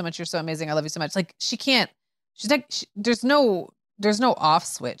love you so much. You're so amazing. I love you so much. Like she can't there's no off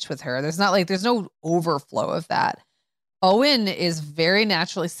switch with her. There's no overflow of that. Owen is very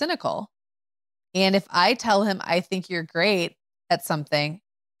naturally cynical. And if I tell him, I think you're great at something,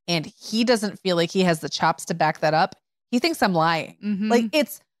 and he doesn't feel like he has the chops to back that up, he thinks I'm lying. Mm-hmm. Like,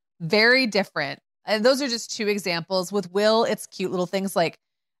 it's very different. And those are just two examples. With Will, it's cute little things. Like,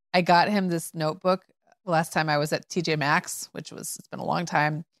 I got him this notebook last time I was at TJ Maxx, it's been a long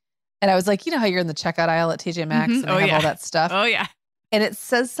time. And I was like, you know how you're in the checkout aisle at TJ Maxx and they have all that stuff? Oh, yeah. And it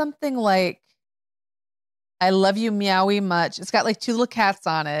says something like, I love you, meowy much. It's got like two little cats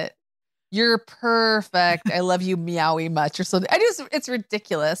on it. You're perfect. I love you, meowy much, or something. It's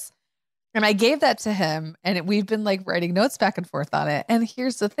ridiculous. And I gave that to him, and we've been like writing notes back and forth on it. And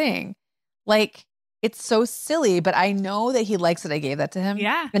here's the thing, like, it's so silly, but I know that he likes that I gave that to him.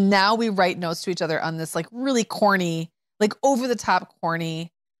 Yeah. And now we write notes to each other on this like really corny, like over the top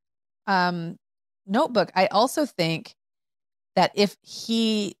corny notebook. I also think that if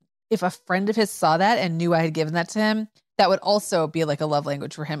a friend of his saw that and knew I had given that to him, that would also be like a love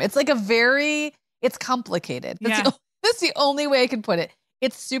language for him. It's like it's complicated. That's the only way I can put it.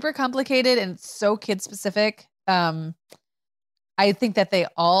 It's super complicated and so kid specific. I think that they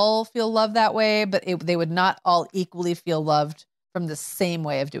all feel love that way, but they would not all equally feel loved from the same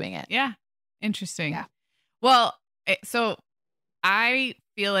way of doing it. Yeah. Interesting. Yeah. Well, so I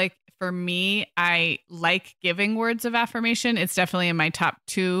feel like for me, I like giving words of affirmation. It's definitely in my top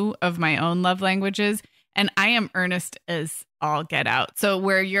 2 of my own love languages. And I am earnest as all get out. So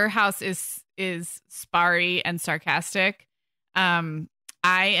where your house is sparry and sarcastic,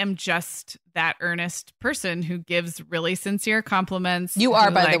 I am just that earnest person who gives really sincere compliments. You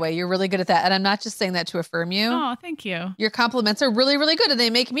are, by the way. You're really good at that. And I'm not just saying that to affirm you. Oh, thank you. Your compliments are really, really good. And they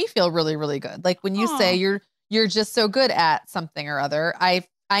make me feel really, really good. Like when you say you're just so good at something or other,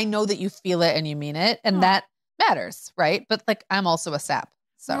 I know that you feel it and you mean it. And that matters, right? But like, I'm also a sap.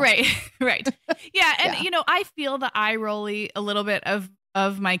 So. Right. Yeah. And, I feel the eye rolly a little bit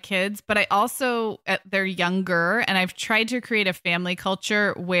of my kids, but I also, they're younger, and I've tried to create a family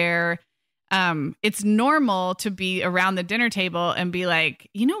culture where it's normal to be around the dinner table and be like,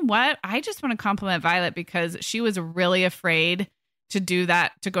 you know what? I just want to compliment Violet because she was really afraid to do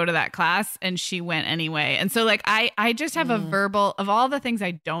that, to go to that class, and she went anyway. And so like, I just have a verbal, of all the things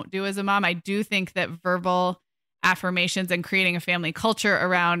I don't do as a mom, I do think that verbal affirmations and creating a family culture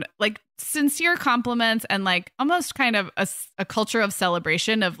around like sincere compliments and like almost kind of a culture of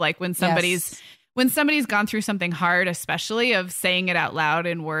celebration of like when somebody's gone through something hard, especially of saying it out loud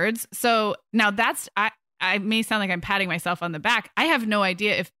in words. So now I may sound like I'm patting myself on the back. I have no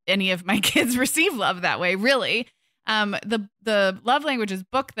idea if any of my kids receive love that way, really. The Love Languages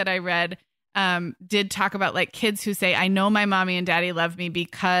book that I read did talk about like kids who say, I know my mommy and daddy love me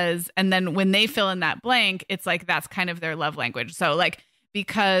because, and then when they fill in that blank, it's like, that's kind of their love language. So like,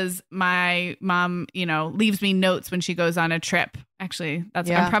 because my mom, leaves me notes when she goes on a trip. Actually,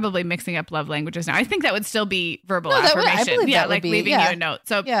 I'm probably mixing up love languages now. I think that would still be verbal affirmation. Like leaving you a note.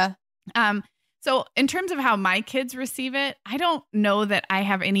 So, so in terms of how my kids receive it, I don't know that I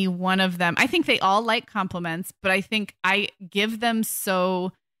have any one of them. I think they all like compliments, but I think I give them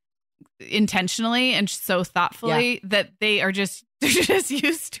so intentionally and so thoughtfully that they're just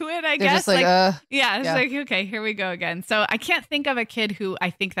used to it, I guess. Just it's like, okay, here we go again. So I can't think of a kid who I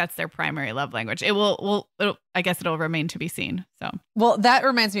think that's their primary love language. I guess it'll remain to be seen. So, well, that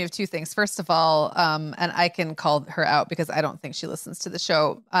reminds me of two things. First of all, and I can call her out because I don't think she listens to the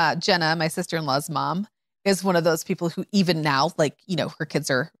show. Jenna, my sister-in-law's mom, is one of those people who even now, like, her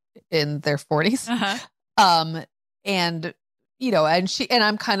kids are in their 40s. Uh-huh. And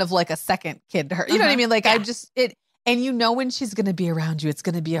I'm kind of like a second kid to her. You know what I mean? Like and when she's going to be around you, it's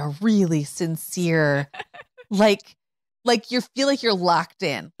going to be a really sincere, like you feel like you're locked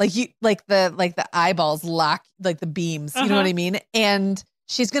in, like the eyeballs lock, like the beams, you know what I mean? And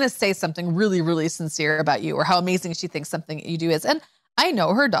she's going to say something really, really sincere about you or how amazing she thinks something you do is. And I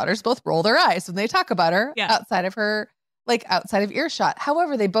know her daughters both roll their eyes when they talk about her outside of earshot.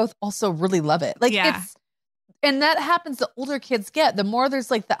 However, they both also really love it. And that happens the older kids get, the more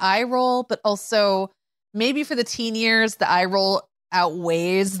there's like the eye roll, but also maybe for the teen years, the eye roll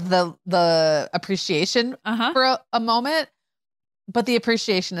outweighs the appreciation for a moment, but the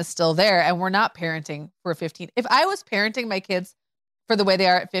appreciation is still there. And we're not parenting for 15. If I was parenting my kids for the way they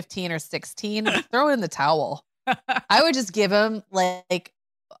are at 15 or 16, throw in the towel. I would just give them like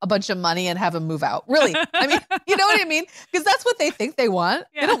a bunch of money and have them move out. Really. I mean, you know what I mean? Because that's what they think they want.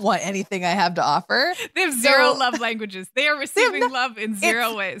 Yeah. They don't want anything I have to offer. They have zero love languages. They are receiving love in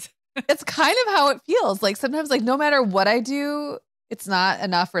zero ways. It's kind of how it feels. Like sometimes, like no matter what I do, it's not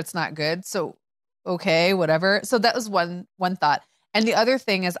enough or it's not good. So okay, whatever. So that was one thought. And the other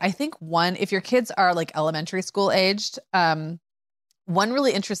thing is, I think if your kids are like elementary school aged, one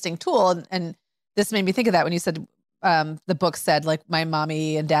really interesting tool, and this made me think of that when you said the book said like my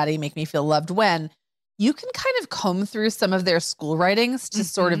mommy and daddy make me feel loved when. You can kind of comb through some of their school writings to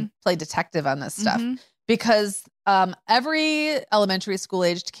sort of play detective on this stuff because every elementary school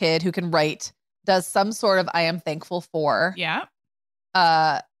aged kid who can write does some sort of I am thankful for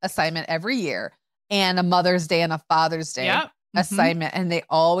assignment every year, and a Mother's Day and a Father's Day assignment. And they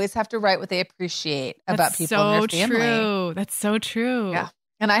always have to write what they appreciate about people in their family. That's so true. Yeah.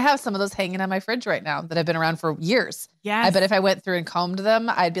 And I have some of those hanging on my fridge right now that have been around for years. Yes. I bet if I went through and combed them,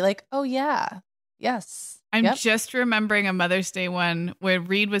 I'd be like, oh yeah. Yes. I'm just remembering a Mother's Day one where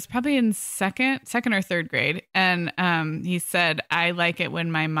Reed was probably in second or third grade. And he said, I like it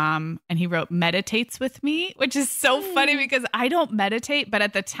when my mom, and he wrote meditates with me, which is so funny because I don't meditate. But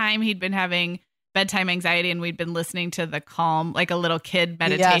at the time he'd been having bedtime anxiety and we'd been listening to the Calm, like a little kid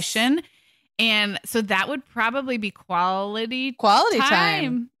meditation. Yes. And so that would probably be quality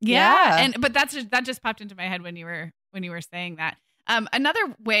time. Yeah. But that just popped into my head when you were saying that. Another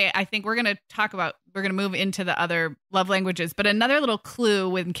way I think we're going to move into the other love languages, but another little clue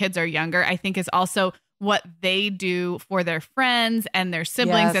when kids are younger, I think, is also what they do for their friends and their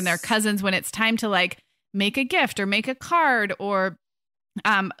siblings and their cousins when it's time to like make a gift or make a card or,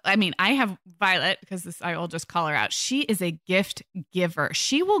 I have Violet because I'll just call her out. She is a gift giver.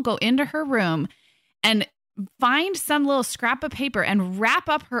 She will go into her room and find some little scrap of paper and wrap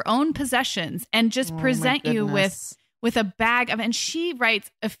up her own possessions and just present you with a bag of, and she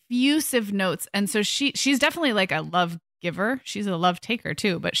writes effusive notes. And so she's definitely like a love giver. She's a love taker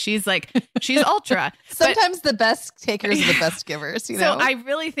too, but she's ultra. Sometimes the best takers are the best givers, you know? So I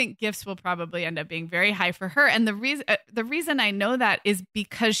really think gifts will probably end up being very high for her. And the reason I know that is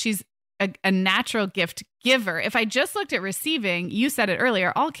because she's a natural gift giver. If I just looked at receiving, you said it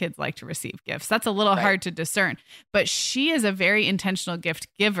earlier, all kids like to receive gifts. That's a little hard to discern, but she is a very intentional gift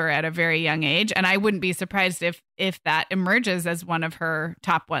giver at a very young age. And I wouldn't be surprised if that emerges as one of her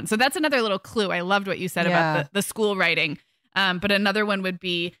top ones. So that's another little clue. I loved what you said about the school writing. But another one would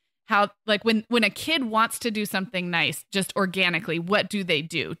be how, like when a kid wants to do something nice, just organically, what do they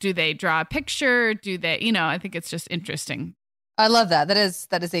do? Do they draw a picture? Do they, I think it's just interesting. I love that.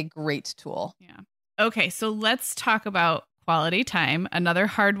 That is a great tool. Yeah. Okay. So let's talk about quality time. Another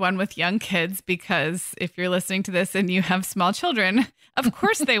hard one with young kids, because if you're listening to this and you have small children, of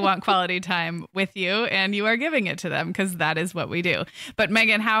course they want quality time with you and you are giving it to them because that is what we do. But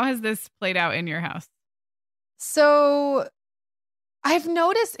Meagan, how has this played out in your house? So I've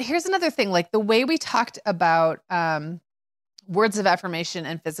noticed, here's another thing, like the way we talked about words of affirmation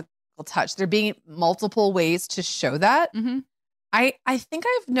and physical touch, there being multiple ways to show that. Mm-hmm. I think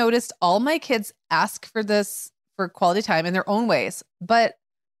I've noticed all my kids ask for this for quality time in their own ways, but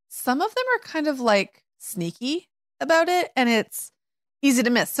some of them are kind of like sneaky about it and it's easy to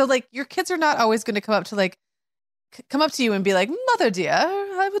miss. So like your kids are not always going to come up to you and be like, Mother dear,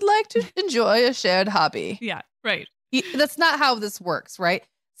 I would like to enjoy a shared hobby. Yeah, right. That's not how this works, right?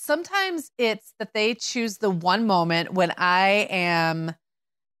 Sometimes it's that they choose the one moment when I am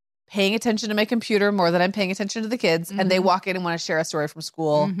paying attention to my computer more than I'm paying attention to the kids. Mm-hmm. And they walk in and want to share a story from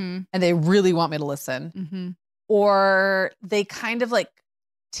school and they really want me to listen. Mm-hmm. Or they kind of like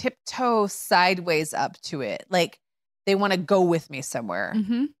tiptoe sideways up to it. Like they want to go with me somewhere.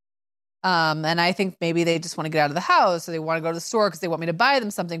 Mm-hmm. And I think maybe they just want to get out of the house or they want to go to the store because they want me to buy them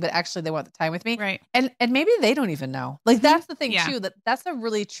something, but actually they want the time with me. Right. And maybe they don't even know. Like that's the thing too, that's a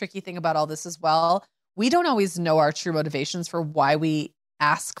really tricky thing about all this as well. We don't always know our true motivations for why we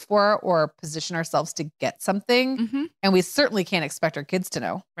ask for or position ourselves to get something. Mm-hmm. And we certainly can't expect our kids to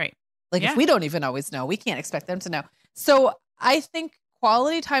know. Right. Like if we don't even always know, we can't expect them to know. So I think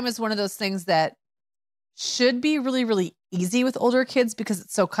quality time is one of those things that should be really, really easy with older kids because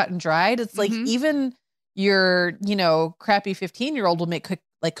it's so cut and dried. It's like even your, crappy 15-year-old will make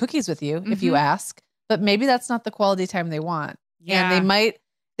cookies with you if you ask, but maybe that's not the quality time they want. Yeah. And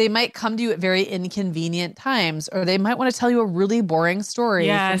they might come to you at very inconvenient times, or they might want to tell you a really boring story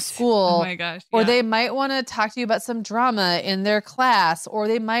from school. Oh my gosh. Yeah. Or they might want to talk to you about some drama in their class, or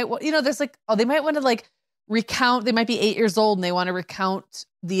they might, there's they might want to recount, they might be 8 years old and they want to recount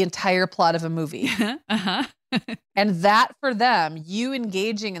the entire plot of a movie. And that for them, you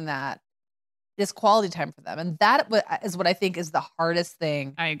engaging in that is quality time for them. And that is what I think is the hardest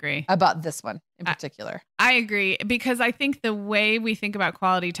thing. I agree about this one in particular. I agree because I think the way we think about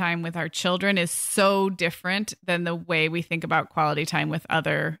quality time with our children is so different than the way we think about quality time with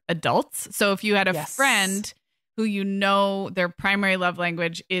other adults. So if you had a friend who you know their primary love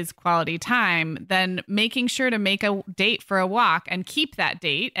language is quality time, then making sure to make a date for a walk and keep that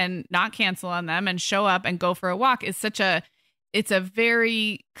date and not cancel on them and show up and go for a walk is it's a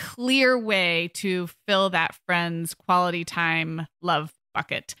very clear way to fill that friend's quality time love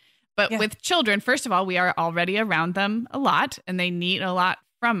bucket. But with children, first of all, we are already around them a lot and they need a lot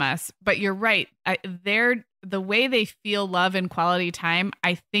from us. But you're right. The way they feel love and quality time,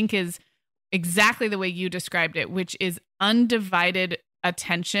 I think, is exactly the way you described it, which is undivided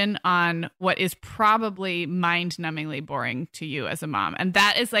attention on what is probably mind-numbingly boring to you as a mom. And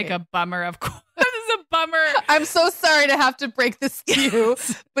that is like a bummer, of course. That is a bummer. I'm so sorry to have to break this to you,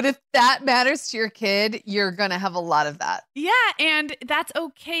 but if that matters to your kid, you're going to have a lot of that. Yeah, and that's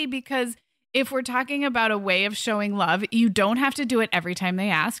okay, because if we're talking about a way of showing love, you don't have to do it every time they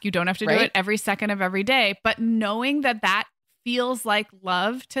ask. You don't have to do it every second of every day. But knowing that feels like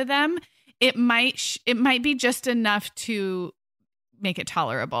love to them, it might be just enough to make it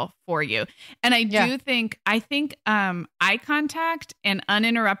tolerable for you. And I think eye contact and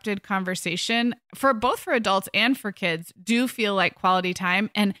uninterrupted conversation for adults and for kids do feel like quality time.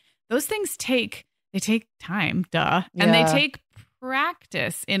 And those things take time, and they take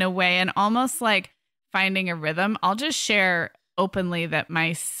practice in a way, and almost like finding a rhythm. I'll just share openly that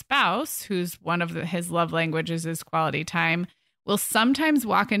my spouse, who's one of his love languages is quality time, will sometimes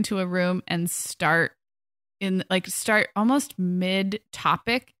walk into a room and start almost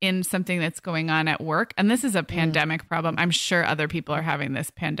mid-topic in something that's going on at work. And this is a pandemic problem. I'm sure other people are having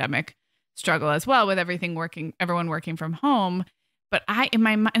this pandemic struggle as well, with everyone working from home. But in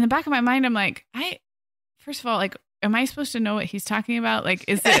the back of my mind, I'm like, first of all, like, am I supposed to know what he's talking about? Like,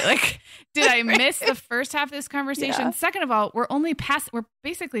 is it like, did I miss the first half of this conversation? Yeah. Second of all, we're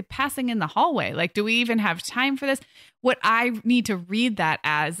basically passing in the hallway. Like, do we even have time for this? What I need to read that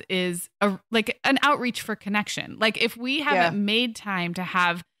as is like an outreach for connection. Like, if we haven't made time to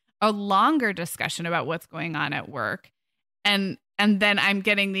have a longer discussion about what's going on at work, and then I'm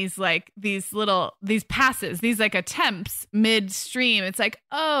getting these passes, these like attempts midstream. It's like,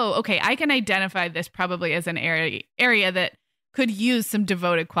 oh, okay, I can identify this probably as an area that could use some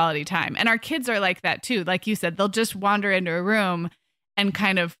devoted quality time. And our kids are like that too. Like you said, they'll just wander into a room and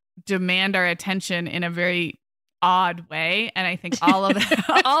kind of demand our attention in a very odd way. And I think all of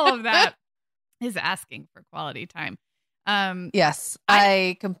that is asking for quality time. Yes,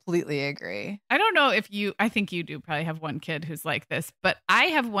 I completely agree. I don't know if I think you do probably have one kid who's like this, but I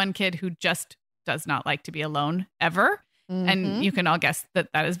have one kid who just does not like to be alone ever. Mm-hmm. And you can all guess that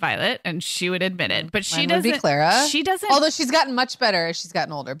is Violet, and she would admit it. But she doesn't. Would be Clara. She doesn't. Although she's gotten much better as she's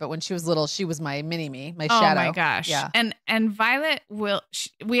gotten older. But when she was little, she was my mini-me, my shadow. Oh my gosh. Yeah. And Violet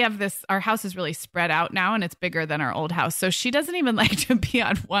we have this, our house is really spread out now, and it's bigger than our old house. So she doesn't even like to be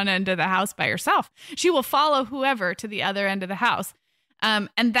on one end of the house by herself. She will follow whoever to the other end of the house. And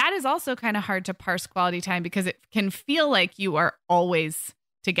that is also kind of hard to parse quality time, because it can feel like you are always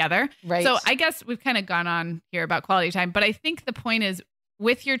together. Right. So I guess we've kind of gone on here about quality time, but I think the point is,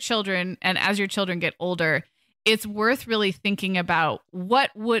 with your children, and as your children get older, it's worth really thinking about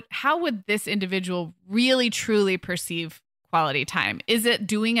how would this individual really truly perceive quality time? Is it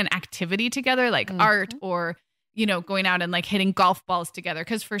doing an activity together, like art, or, going out and like hitting golf balls together?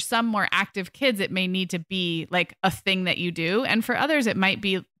 Because for some more active kids, it may need to be like a thing that you do. And for others, it might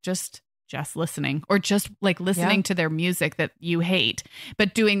be just listening, or just like listening to their music that you hate,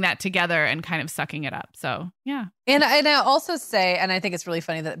 but doing that together and kind of sucking it up. So, yeah. And I also say, and I think it's really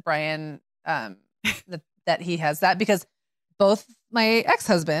funny that Brian, that he has that, because both my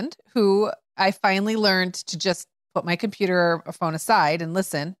ex-husband, who I finally learned to just put my computer or phone aside and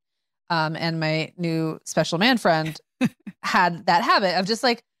listen, and my new special man friend had that habit of just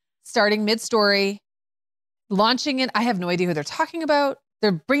like starting mid-story, launching it. I have no idea who they're talking about.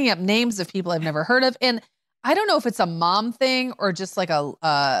 They're bringing up names of people I've never heard of. And I don't know if it's a mom thing or just like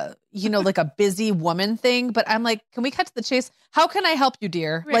like a busy woman thing, but I'm like, can we cut to the chase? How can I help you,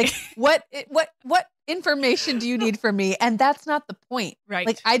 dear? Right. Like what information do you need from me? And that's not the point. Right.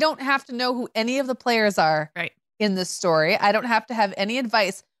 Like, I don't have to know who any of the players are in this story. I don't have to have any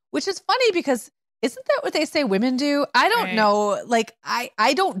advice, which is funny, because isn't that what they say women do? I don't know. Like,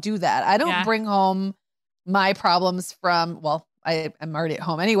 I don't do that. I don't bring home my problems from, I'm already at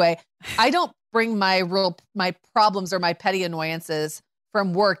home anyway. I don't bring my problems or my petty annoyances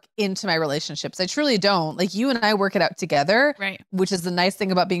from work into my relationships. I truly don't. Like, you and I work it out together, right? Which is the nice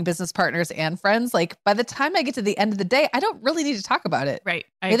thing about being business partners and friends. Like, by the time I get to the end of the day, I don't really need to talk about it, right?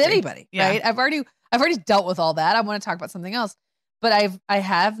 With anybody, right? I've already dealt with all that. I want to talk about something else. But I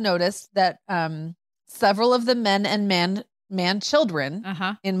have noticed that several of the men and man children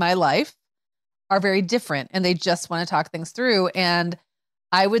in my life are very different and they just want to talk things through. And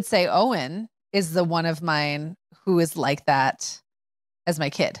I would say Owen is the one of mine who is like that as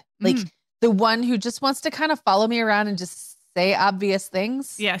my kid. Like the one who just wants to kind of follow me around and just say obvious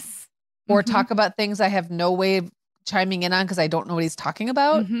things. Yes. Or talk about things I have no way of chiming in on because I don't know what he's talking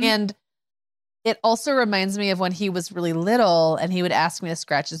about. And it also reminds me of when he was really little and he would ask me to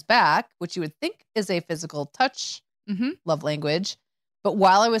scratch his back, which you would think is a physical touch love language. But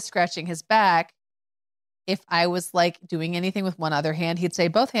while I was scratching his back, if I was like doing anything with one other hand, he'd say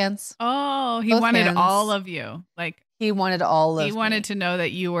both hands. Oh, he wanted all of you. Like he wanted all of He wanted to know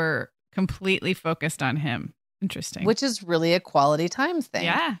that you were completely focused on him. Interesting. Which is really a quality time thing.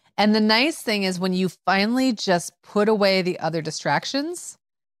 Yeah. And the nice thing is when you finally just put away the other distractions,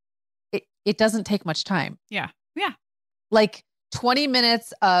 it doesn't take much time. Yeah. Yeah. Like 20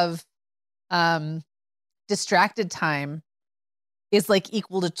 minutes of distracted time is like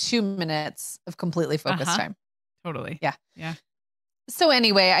equal to 2 minutes of completely focused time. Totally. Yeah. Yeah. So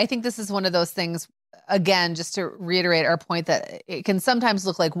anyway, I think this is one of those things, again, just to reiterate our point that it can sometimes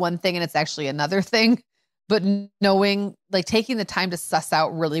look like one thing and it's actually another thing. But knowing, like taking the time to suss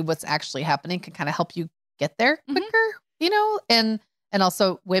out really what's actually happening can kind of help you get there quicker, you know? And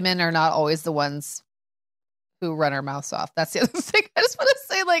also women are not always the ones who run our mouths off. That's the other thing. I just want to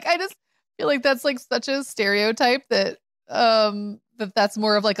say, like, I just feel like that's like such a stereotype that that's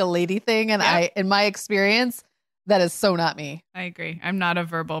more of like a lady thing. And in my experience, that is so not me. I agree. I'm not a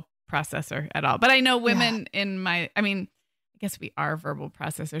verbal processor at all, but I know women I guess we are verbal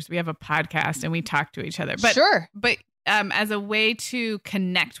processors. We have a podcast and we talk to each other. But But as a way to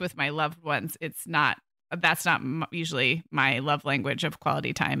connect with my loved ones, that's not usually my love language of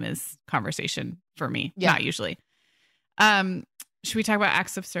quality time is conversation for me. Yeah. Not usually. Should we talk about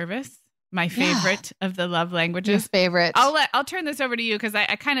acts of service? My favorite of the love languages. Your favorite. I'll turn this over to you because I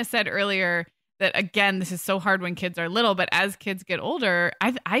kind of said earlier that, again, this is so hard when kids are little, but as kids get older,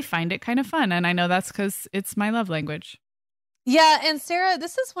 I find it kind of fun. And I know that's because it's my love language. Yeah. And Sarah,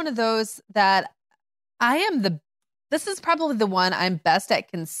 this is one of those that this is probably the one I'm best at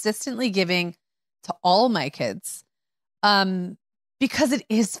consistently giving to all my kids. Because it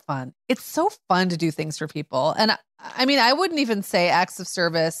is fun. It's so fun to do things for people. And I mean, I wouldn't even say acts of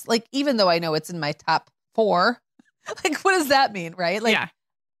service, like, even though I know it's in my top 4, like, what does that mean? Right. Like,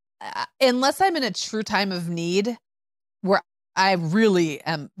 unless I'm in a true time of need where I really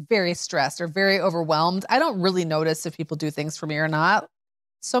am very stressed or very overwhelmed, I don't really notice if people do things for me or not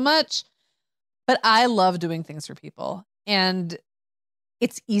so much, but I love doing things for people and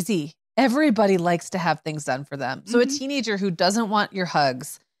it's easy. Everybody likes to have things done for them. So a teenager who doesn't want your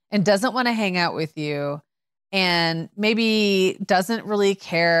hugs and doesn't want to hang out with you and maybe doesn't really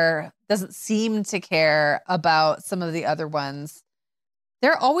care, doesn't seem to care about some of the other ones,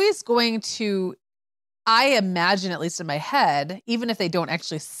 they're always going to, I imagine, at least in my head, even if they don't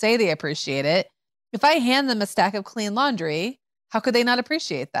actually say they appreciate it, if I hand them a stack of clean laundry, how could they not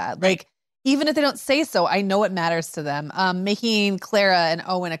appreciate that? Right. Like, even if they don't say so, I know it matters to them. Making Clara and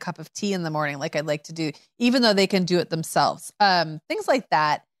Owen a cup of tea in the morning, like I'd like to do, even though they can do it themselves. Things like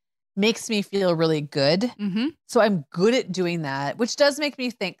that makes me feel really good. So I'm good at doing that, which does make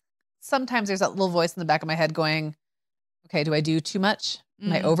me think sometimes there's that little voice in the back of my head going, okay, do I do too much?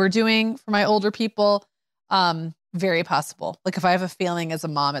 Am I overdoing for my older people? Very possible. Like if I have a feeling as a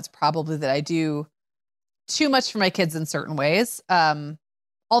mom, it's probably that I do too much for my kids in certain ways.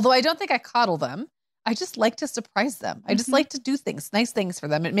 Although I don't think I coddle them. I just like to surprise them. I just like to do things, nice things for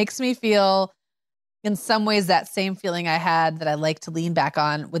them. It makes me feel in some ways that same feeling I had that I like to lean back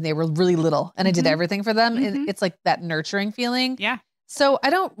on when they were really little and I did everything for them. And it's like that nurturing feeling. Yeah. So I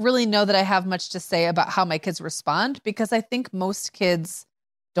don't really know that I have much to say about how my kids respond because I think most kids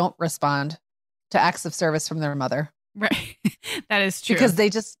don't respond to acts of service from their mother. Right. That is true. Because they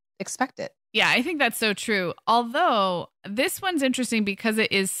just expect it. Yeah, I think that's so true. Although this one's interesting because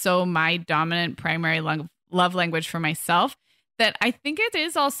it is so my dominant primary love language for myself that I think it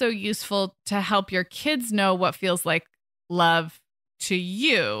is also useful to help your kids know what feels like love to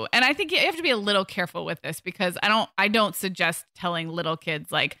you. And I think you have to be a little careful with this because I don't suggest telling little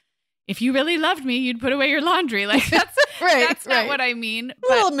kids like, if you really loved me, you'd put away your laundry. Like that's that's not what I mean.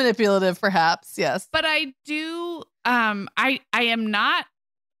 A little manipulative, perhaps. Yes. But I do. I am not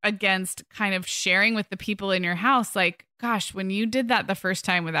against kind of sharing with the people in your house. Like, gosh, when you did that the first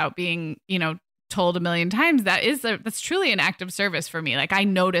time without being, told a million times, that's truly an act of service for me. Like I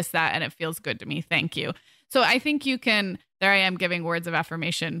noticed that and it feels good to me. Thank you. So I think you can, there I am giving words of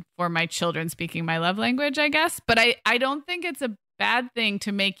affirmation for my children speaking my love language, I guess. But I don't think it's a bad thing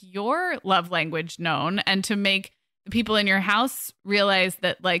to make your love language known and to make the people in your house realize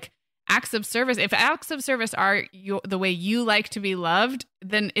that like acts of service, if acts of service are the way you like to be loved,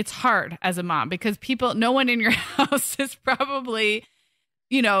 then it's hard as a mom because no one in your house is probably,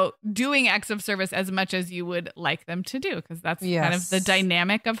 doing acts of service as much as you would like them to do, because that's kind of the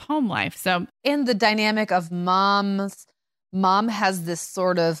dynamic of home life. So in the dynamic of mom has this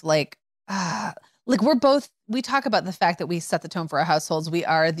sort of like we talk about the fact that we set the tone for our households. We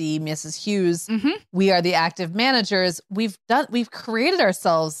are the Mrs. Hughes. Mm-hmm. We are the active managers. We've created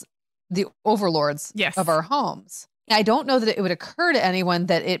ourselves the overlords of our homes. I don't know that it would occur to anyone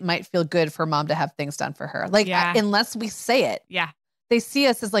that it might feel good for mom to have things done for her. Unless we say it. Yeah. They see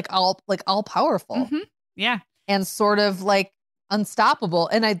us as all powerful. Mm-hmm. Yeah. And sort of unstoppable.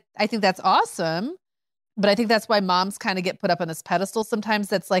 And I think that's awesome. But I think that's why moms kind of get put up on this pedestal. Sometimes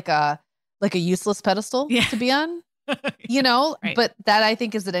that's like a useless pedestal to be on, right. But that I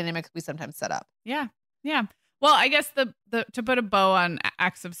think is the dynamic we sometimes set up. Yeah. Yeah. Well, I guess to put a bow on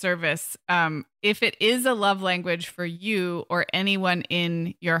acts of service, if it is a love language for you or anyone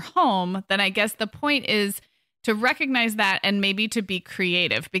in your home, then I guess the point is to recognize that and maybe to be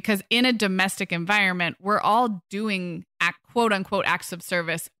creative, because in a domestic environment, we're all doing quote unquote acts of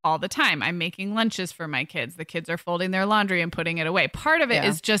service all the time. I'm making lunches for my kids. The kids are folding their laundry and putting it away. Part of it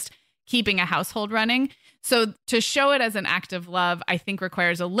is just keeping a household running. So to show it as an act of love, I think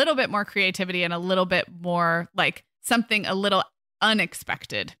requires a little bit more creativity and a little bit more something a little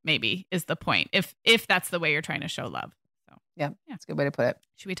unexpected, maybe, is the point, if that's the way you're trying to show love. So yeah, that's a good way to put it.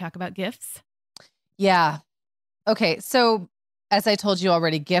 Should we talk about gifts? Yeah. Okay. So as I told you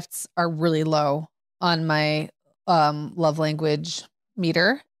already, gifts are really low on my love language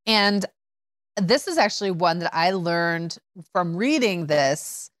meter. And this is actually one that I learned from reading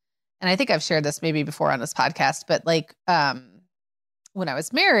this. And I think I've shared this maybe before on this podcast, but when I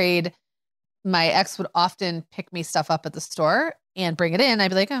was married, my ex would often pick me stuff up at the store and bring it in. I'd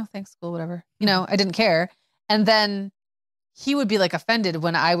be like, oh, thanks, cool, whatever. I didn't care. And then he would be offended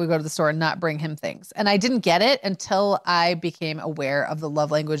when I would go to the store and not bring him things. And I didn't get it until I became aware of the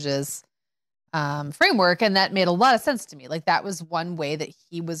love languages framework. And that made a lot of sense to me. That was one way that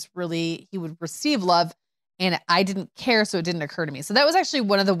he would receive love. And I didn't care, so it didn't occur to me. So that was actually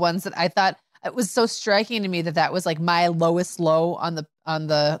one of the ones that I thought it was so striking to me that was my lowest low on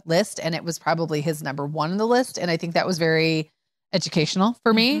the list, and it was probably his number one on the list. And I think that was very educational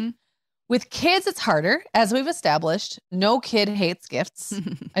for me. With kids, it's harder, as we've established. No kid hates gifts.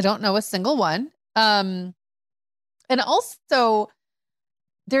 I don't know a single one. And also,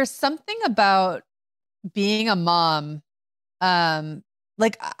 there's something about being a mom. I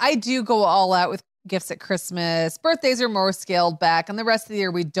do go all out with gifts at Christmas. Birthdays are more scaled back, and the rest of the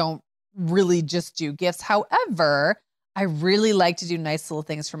year we don't really just do gifts. However, I really like to do nice little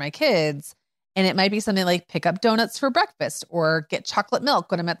things for my kids, and it might be something like pick up donuts for breakfast or get chocolate milk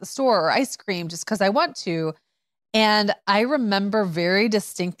when I'm at the store, or ice cream just because I want to. And I remember very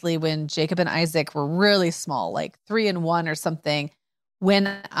distinctly when Jacob and Isaac were really small, 3 and 1 or something,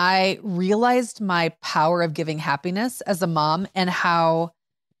 when I realized my power of giving happiness as a mom and how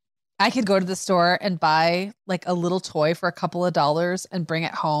I could go to the store and buy a little toy for a couple of dollars and bring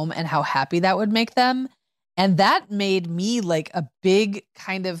it home, and how happy that would make them. And that made me a big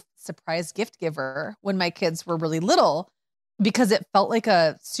kind of surprise gift giver when my kids were really little, because it felt like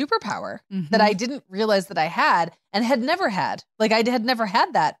a superpower that I didn't realize that I had and had never had. I had never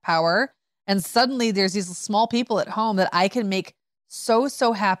had that power. And suddenly there's these small people at home that I can make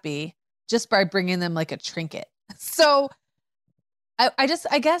so happy just by bringing them a trinket. So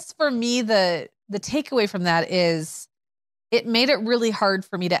I guess for me, the takeaway from that is it made it really hard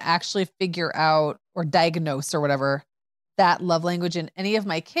for me to actually figure out or diagnose or whatever that love language in any of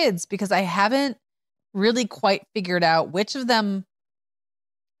my kids, because I haven't really quite figured out which of them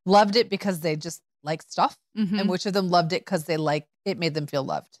loved it because they just like stuff and which of them loved it because it made them feel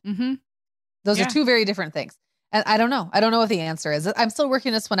loved. Those are two very different things. And I don't know. I don't know what the answer is. I'm still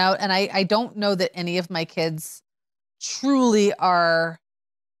working this one out. And I don't know that any of my kids truly have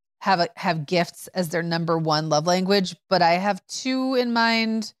gifts as their number one love language, but I have 2 in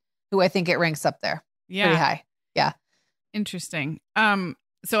mind who I think it ranks up there pretty high. Yeah. Interesting.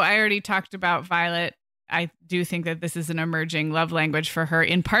 So I already talked about Violet. I do think that this is an emerging love language for her,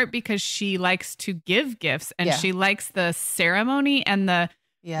 in part because she likes to give gifts and she likes the ceremony and the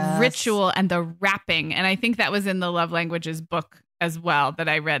ritual and the wrapping. And I think that was in the love languages book as well that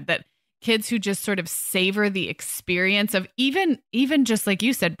I read, that kids who just sort of savor the experience of even just like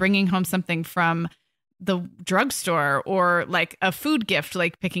you said, bringing home something from the drugstore or a food gift,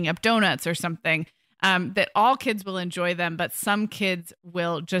 like picking up donuts or something, that all kids will enjoy them, but some kids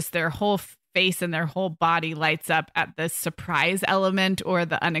will just their whole face and their whole body lights up at the surprise element or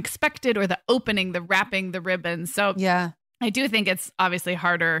the unexpected or the opening, the wrapping, the ribbon. So yeah, I do think it's obviously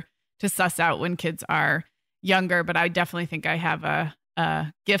harder to suss out when kids are younger, but I definitely think I have a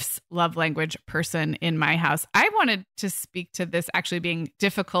gifts love language person in my house. I wanted to speak to this actually being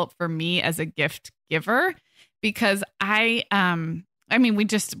difficult for me as a gift giver because we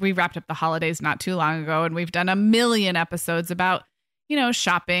wrapped up the holidays not too long ago and we've done a million episodes about,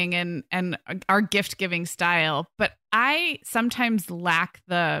 shopping and our gift giving style. But I sometimes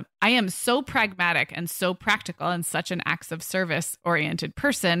I am so pragmatic and so practical and such an acts of service oriented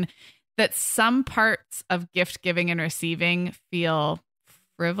person that some parts of gift giving and receiving feel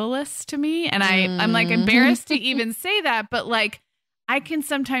frivolous to me. And I'm like embarrassed to even say that, but like I can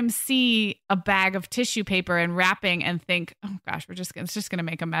sometimes see a bag of tissue paper and wrapping and think, oh gosh, it's just going to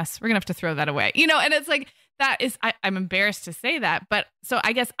make a mess. We're going to have to throw that away. And it's like, I'm embarrassed to say that. But so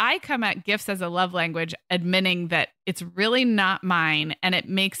I guess I come at gifts as a love language, admitting that it's really not mine. And it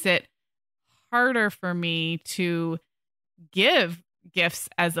makes it harder for me to give gifts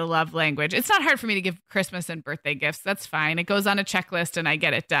as a love language. It's not hard for me to give Christmas and birthday gifts. That's fine. It goes on a checklist and I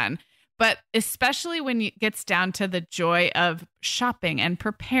get it done. But especially when it gets down to the joy of shopping and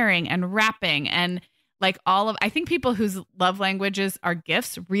preparing and wrapping and like I think people whose love languages are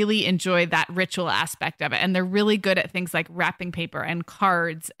gifts really enjoy that ritual aspect of it. And they're really good at things like wrapping paper and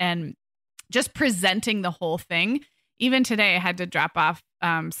cards and just presenting the whole thing. Even today, I had to drop off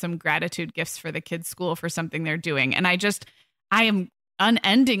some gratitude gifts for the kids' school for something they're doing. And I am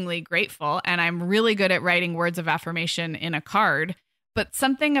unendingly grateful. And I'm really good at writing words of affirmation in a card. But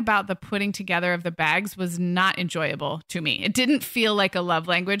something about the putting together of the bags was not enjoyable to me. It didn't feel like a love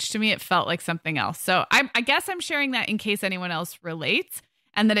language to me. It felt like something else. So I guess I'm sharing that in case anyone else relates,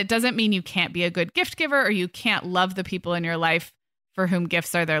 and that it doesn't mean you can't be a good gift giver or you can't love the people in your life for whom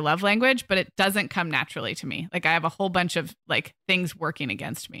gifts are their love language, but it doesn't come naturally to me. Like I have a whole bunch of like things working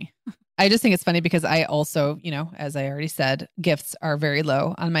against me. I just think it's funny because I also, as I already said, gifts are very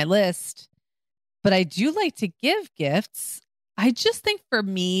low on my list, but I do like to give gifts. I just think for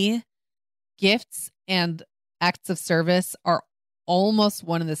me, gifts and acts of service are almost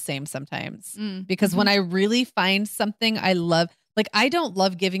one and the same sometimes. Because when I really find something I love, like I don't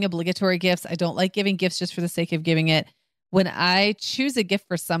love giving obligatory gifts. I don't like giving gifts just for the sake of giving it. When I choose a gift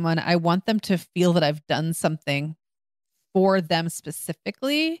for someone, I want them to feel that I've done something for them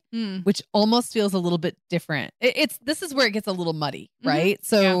specifically, which almost feels a little bit different. This is where it gets a little muddy, right?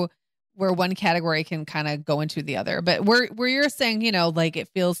 So where one category can kind of go into the other. But where you're saying, like it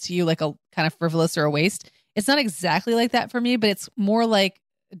feels to you like a kind of frivolous or a waste. It's not exactly like that for me, but it's more like,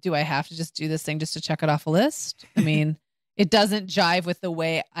 do I have to just do this thing just to check it off a list? I mean, it doesn't jive with the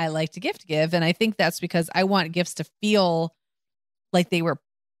way I like to gift give. And I think that's because I want gifts to feel like they were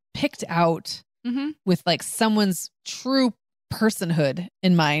picked out with like someone's true personhood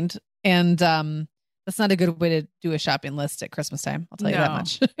in mind. And that's not a good way to do a shopping list at Christmas time. I'll tell you that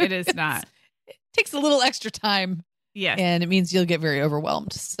much. It is not. It takes a little extra time. Yes. And it means you'll get very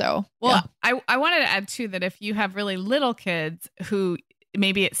overwhelmed. So, well, yeah. I wanted to add too that if you have really little kids who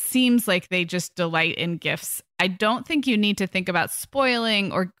maybe it seems like they just delight in gifts, I don't think you need to think about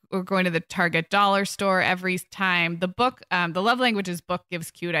spoiling or going to the Target dollar store every time. The book, the Love Languages book,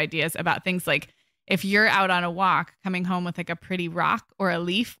 gives cute ideas about things like if you're out on a walk, coming home with like a pretty rock or a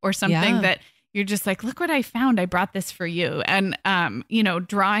leaf or something that you're just like, look what I found. I brought this for you. And,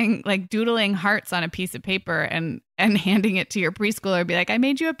 drawing, like doodling hearts on a piece of paper and handing it to your preschooler, be like, I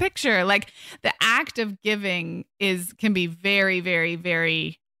made you a picture. Like the act of giving can be very, very,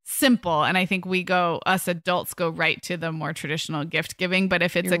 very simple. And I think us adults go right to the more traditional gift giving. But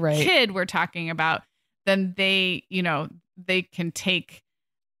if it's kid we're talking about, then they can take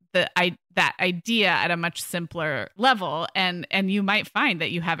that idea at a much simpler level. And you might find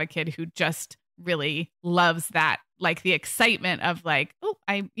that you have a kid who just really loves that, like the excitement of like, oh,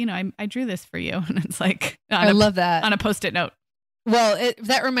 I drew this for you. And it's like, I love that on a Post-it note. Well,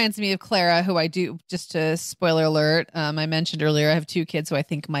 that reminds me of Clara, who I do, just to spoiler alert. I mentioned earlier, I have two kids who I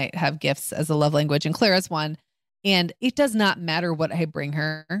think might have gifts as a love language, and Clara's one. And it does not matter what I bring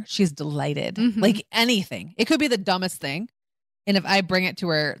her. She's delighted. Like anything. It could be the dumbest thing. And if I bring it to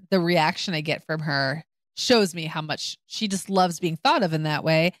her, the reaction I get from her shows me how much she just loves being thought of in that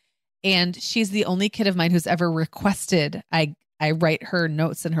way. And she's the only kid of mine who's ever requested I write her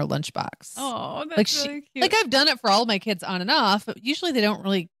notes in her lunchbox. Oh, that's really cute. Like I've done it for all my kids on and off, but usually they don't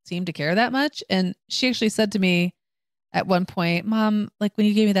really seem to care that much. And she actually said to me at one point, Mom, like when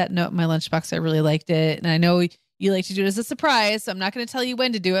you gave me that note in my lunchbox, I really liked it. And I know you like to do it as a surprise, so I'm not going to tell you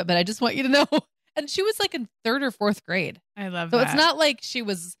when to do it, but I just want you to know. And she was like in 3rd or 4th grade. I love that. So it's not like she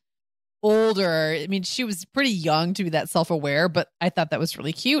was older. I mean, she was pretty young to be that self-aware, but I thought that was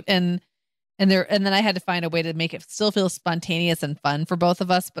really cute. And then I had to find a way to make it still feel spontaneous and fun for both of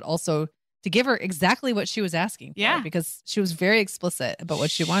us, but also to give her exactly what she was asking for, because she was very explicit about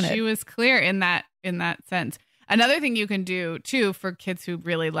what she wanted. She was clear in that sense. Another thing you can do too for kids who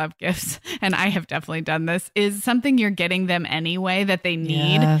really love gifts, and I have definitely done this, is something you're getting them anyway that they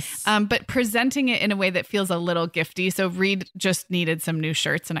need, but presenting it in a way that feels a little gifty. So Reed just needed some new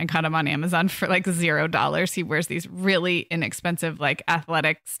shirts, and I got them on Amazon for like $0. He wears these really inexpensive, like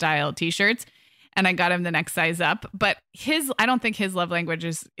athletic style t-shirts, and I got him the next size up. But I don't think his love language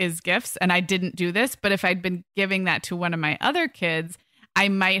is gifts, and I didn't do this. But if I'd been giving that to one of my other kids, I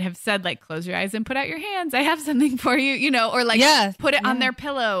might have said, like, close your eyes and put out your hands. I have something for you, or like put it on their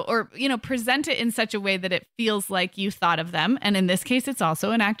pillow, or, present it in such a way that it feels like you thought of them. And in this case, it's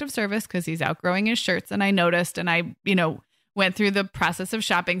also an act of service because he's outgrowing his shirts. And I noticed, and I, went through the process of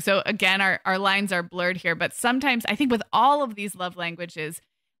shopping. So again, our lines are blurred here. But sometimes I think with all of these love languages,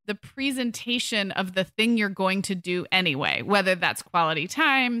 the presentation of the thing you're going to do anyway, whether that's quality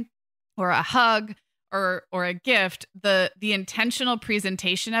time or a hug, or a gift, the intentional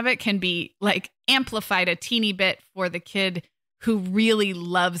presentation of it can be like amplified a teeny bit for the kid who really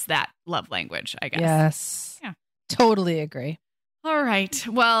loves that love language, I guess. Yes. Yeah. Totally agree. All right.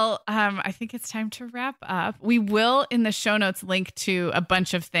 Well, I think it's time to wrap up. We will in the show notes link to a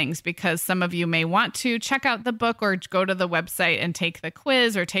bunch of things because some of you may want to check out the book or go to the website and take the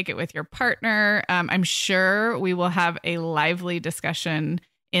quiz or take it with your partner. I'm sure we will have a lively discussion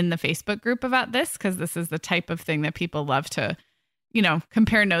in the Facebook group about this, because this is the type of thing that people love to,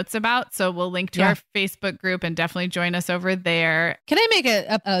 compare notes about. So we'll link to our Facebook group and definitely join us over there. Can I make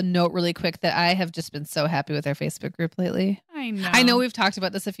a note really quick that I have just been so happy with our Facebook group lately? I know we've talked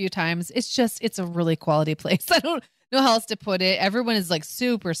about this a few times. It's a really quality place. I don't know how else to put it. Everyone is like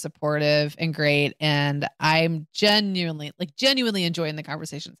super supportive and great. And I'm genuinely enjoying the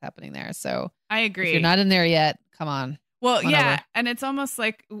conversations happening there. So I agree. If you're not in there yet, come on. Well, yeah. Over. And it's almost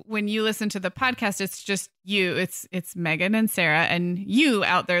like when you listen to the podcast, it's just you. It's Meagan and Sarah and you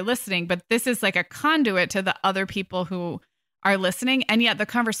out there listening. But this is like a conduit to the other people who are listening. And yet the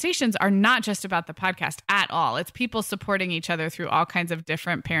conversations are not just about the podcast at all. It's people supporting each other through all kinds of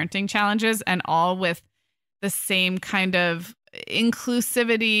different parenting challenges, and all with the same kind of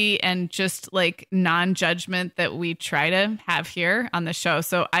inclusivity and just like non-judgment that we try to have here on the show.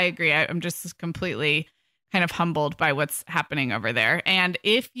 So I agree. I'm just completely kind of humbled by what's happening over there. And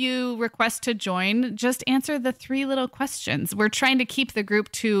if you request to join, just answer the 3 little questions. We're trying to keep the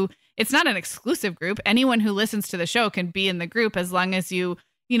group to, it's not an exclusive group. Anyone who listens to the show can be in the group as long as you,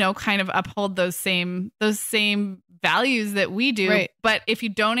 kind of uphold those same values that we do. Right. But if you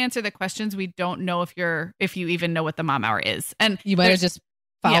don't answer the questions, we don't know if you even know what the mom hour is. And you might have just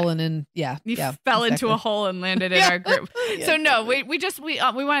fallen in. You fell into a hole and landed in our group. So no, we want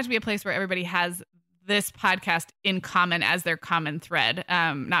it to be a place where everybody has this podcast in common as their common thread.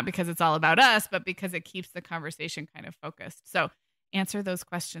 Not because it's all about us, but because it keeps the conversation kind of focused. So answer those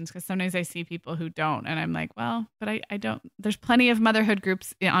questions, because sometimes I see people who don't, and I'm like, well, but I don't. There's plenty of motherhood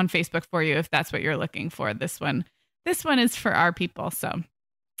groups on Facebook for you if that's what you're looking for. This one is for our people. So,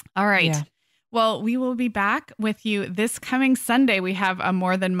 all right. Yeah. Well, we will be back with you this coming Sunday. We have a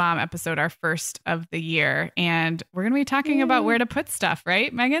More Than Mom episode, our first of the year. And we're going to be talking about where to put stuff,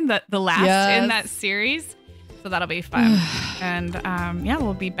 right, Meagan? The last in that series. So that'll be fun. And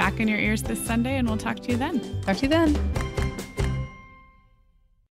we'll be back in your ears this Sunday, and we'll talk to you then. Talk to you then.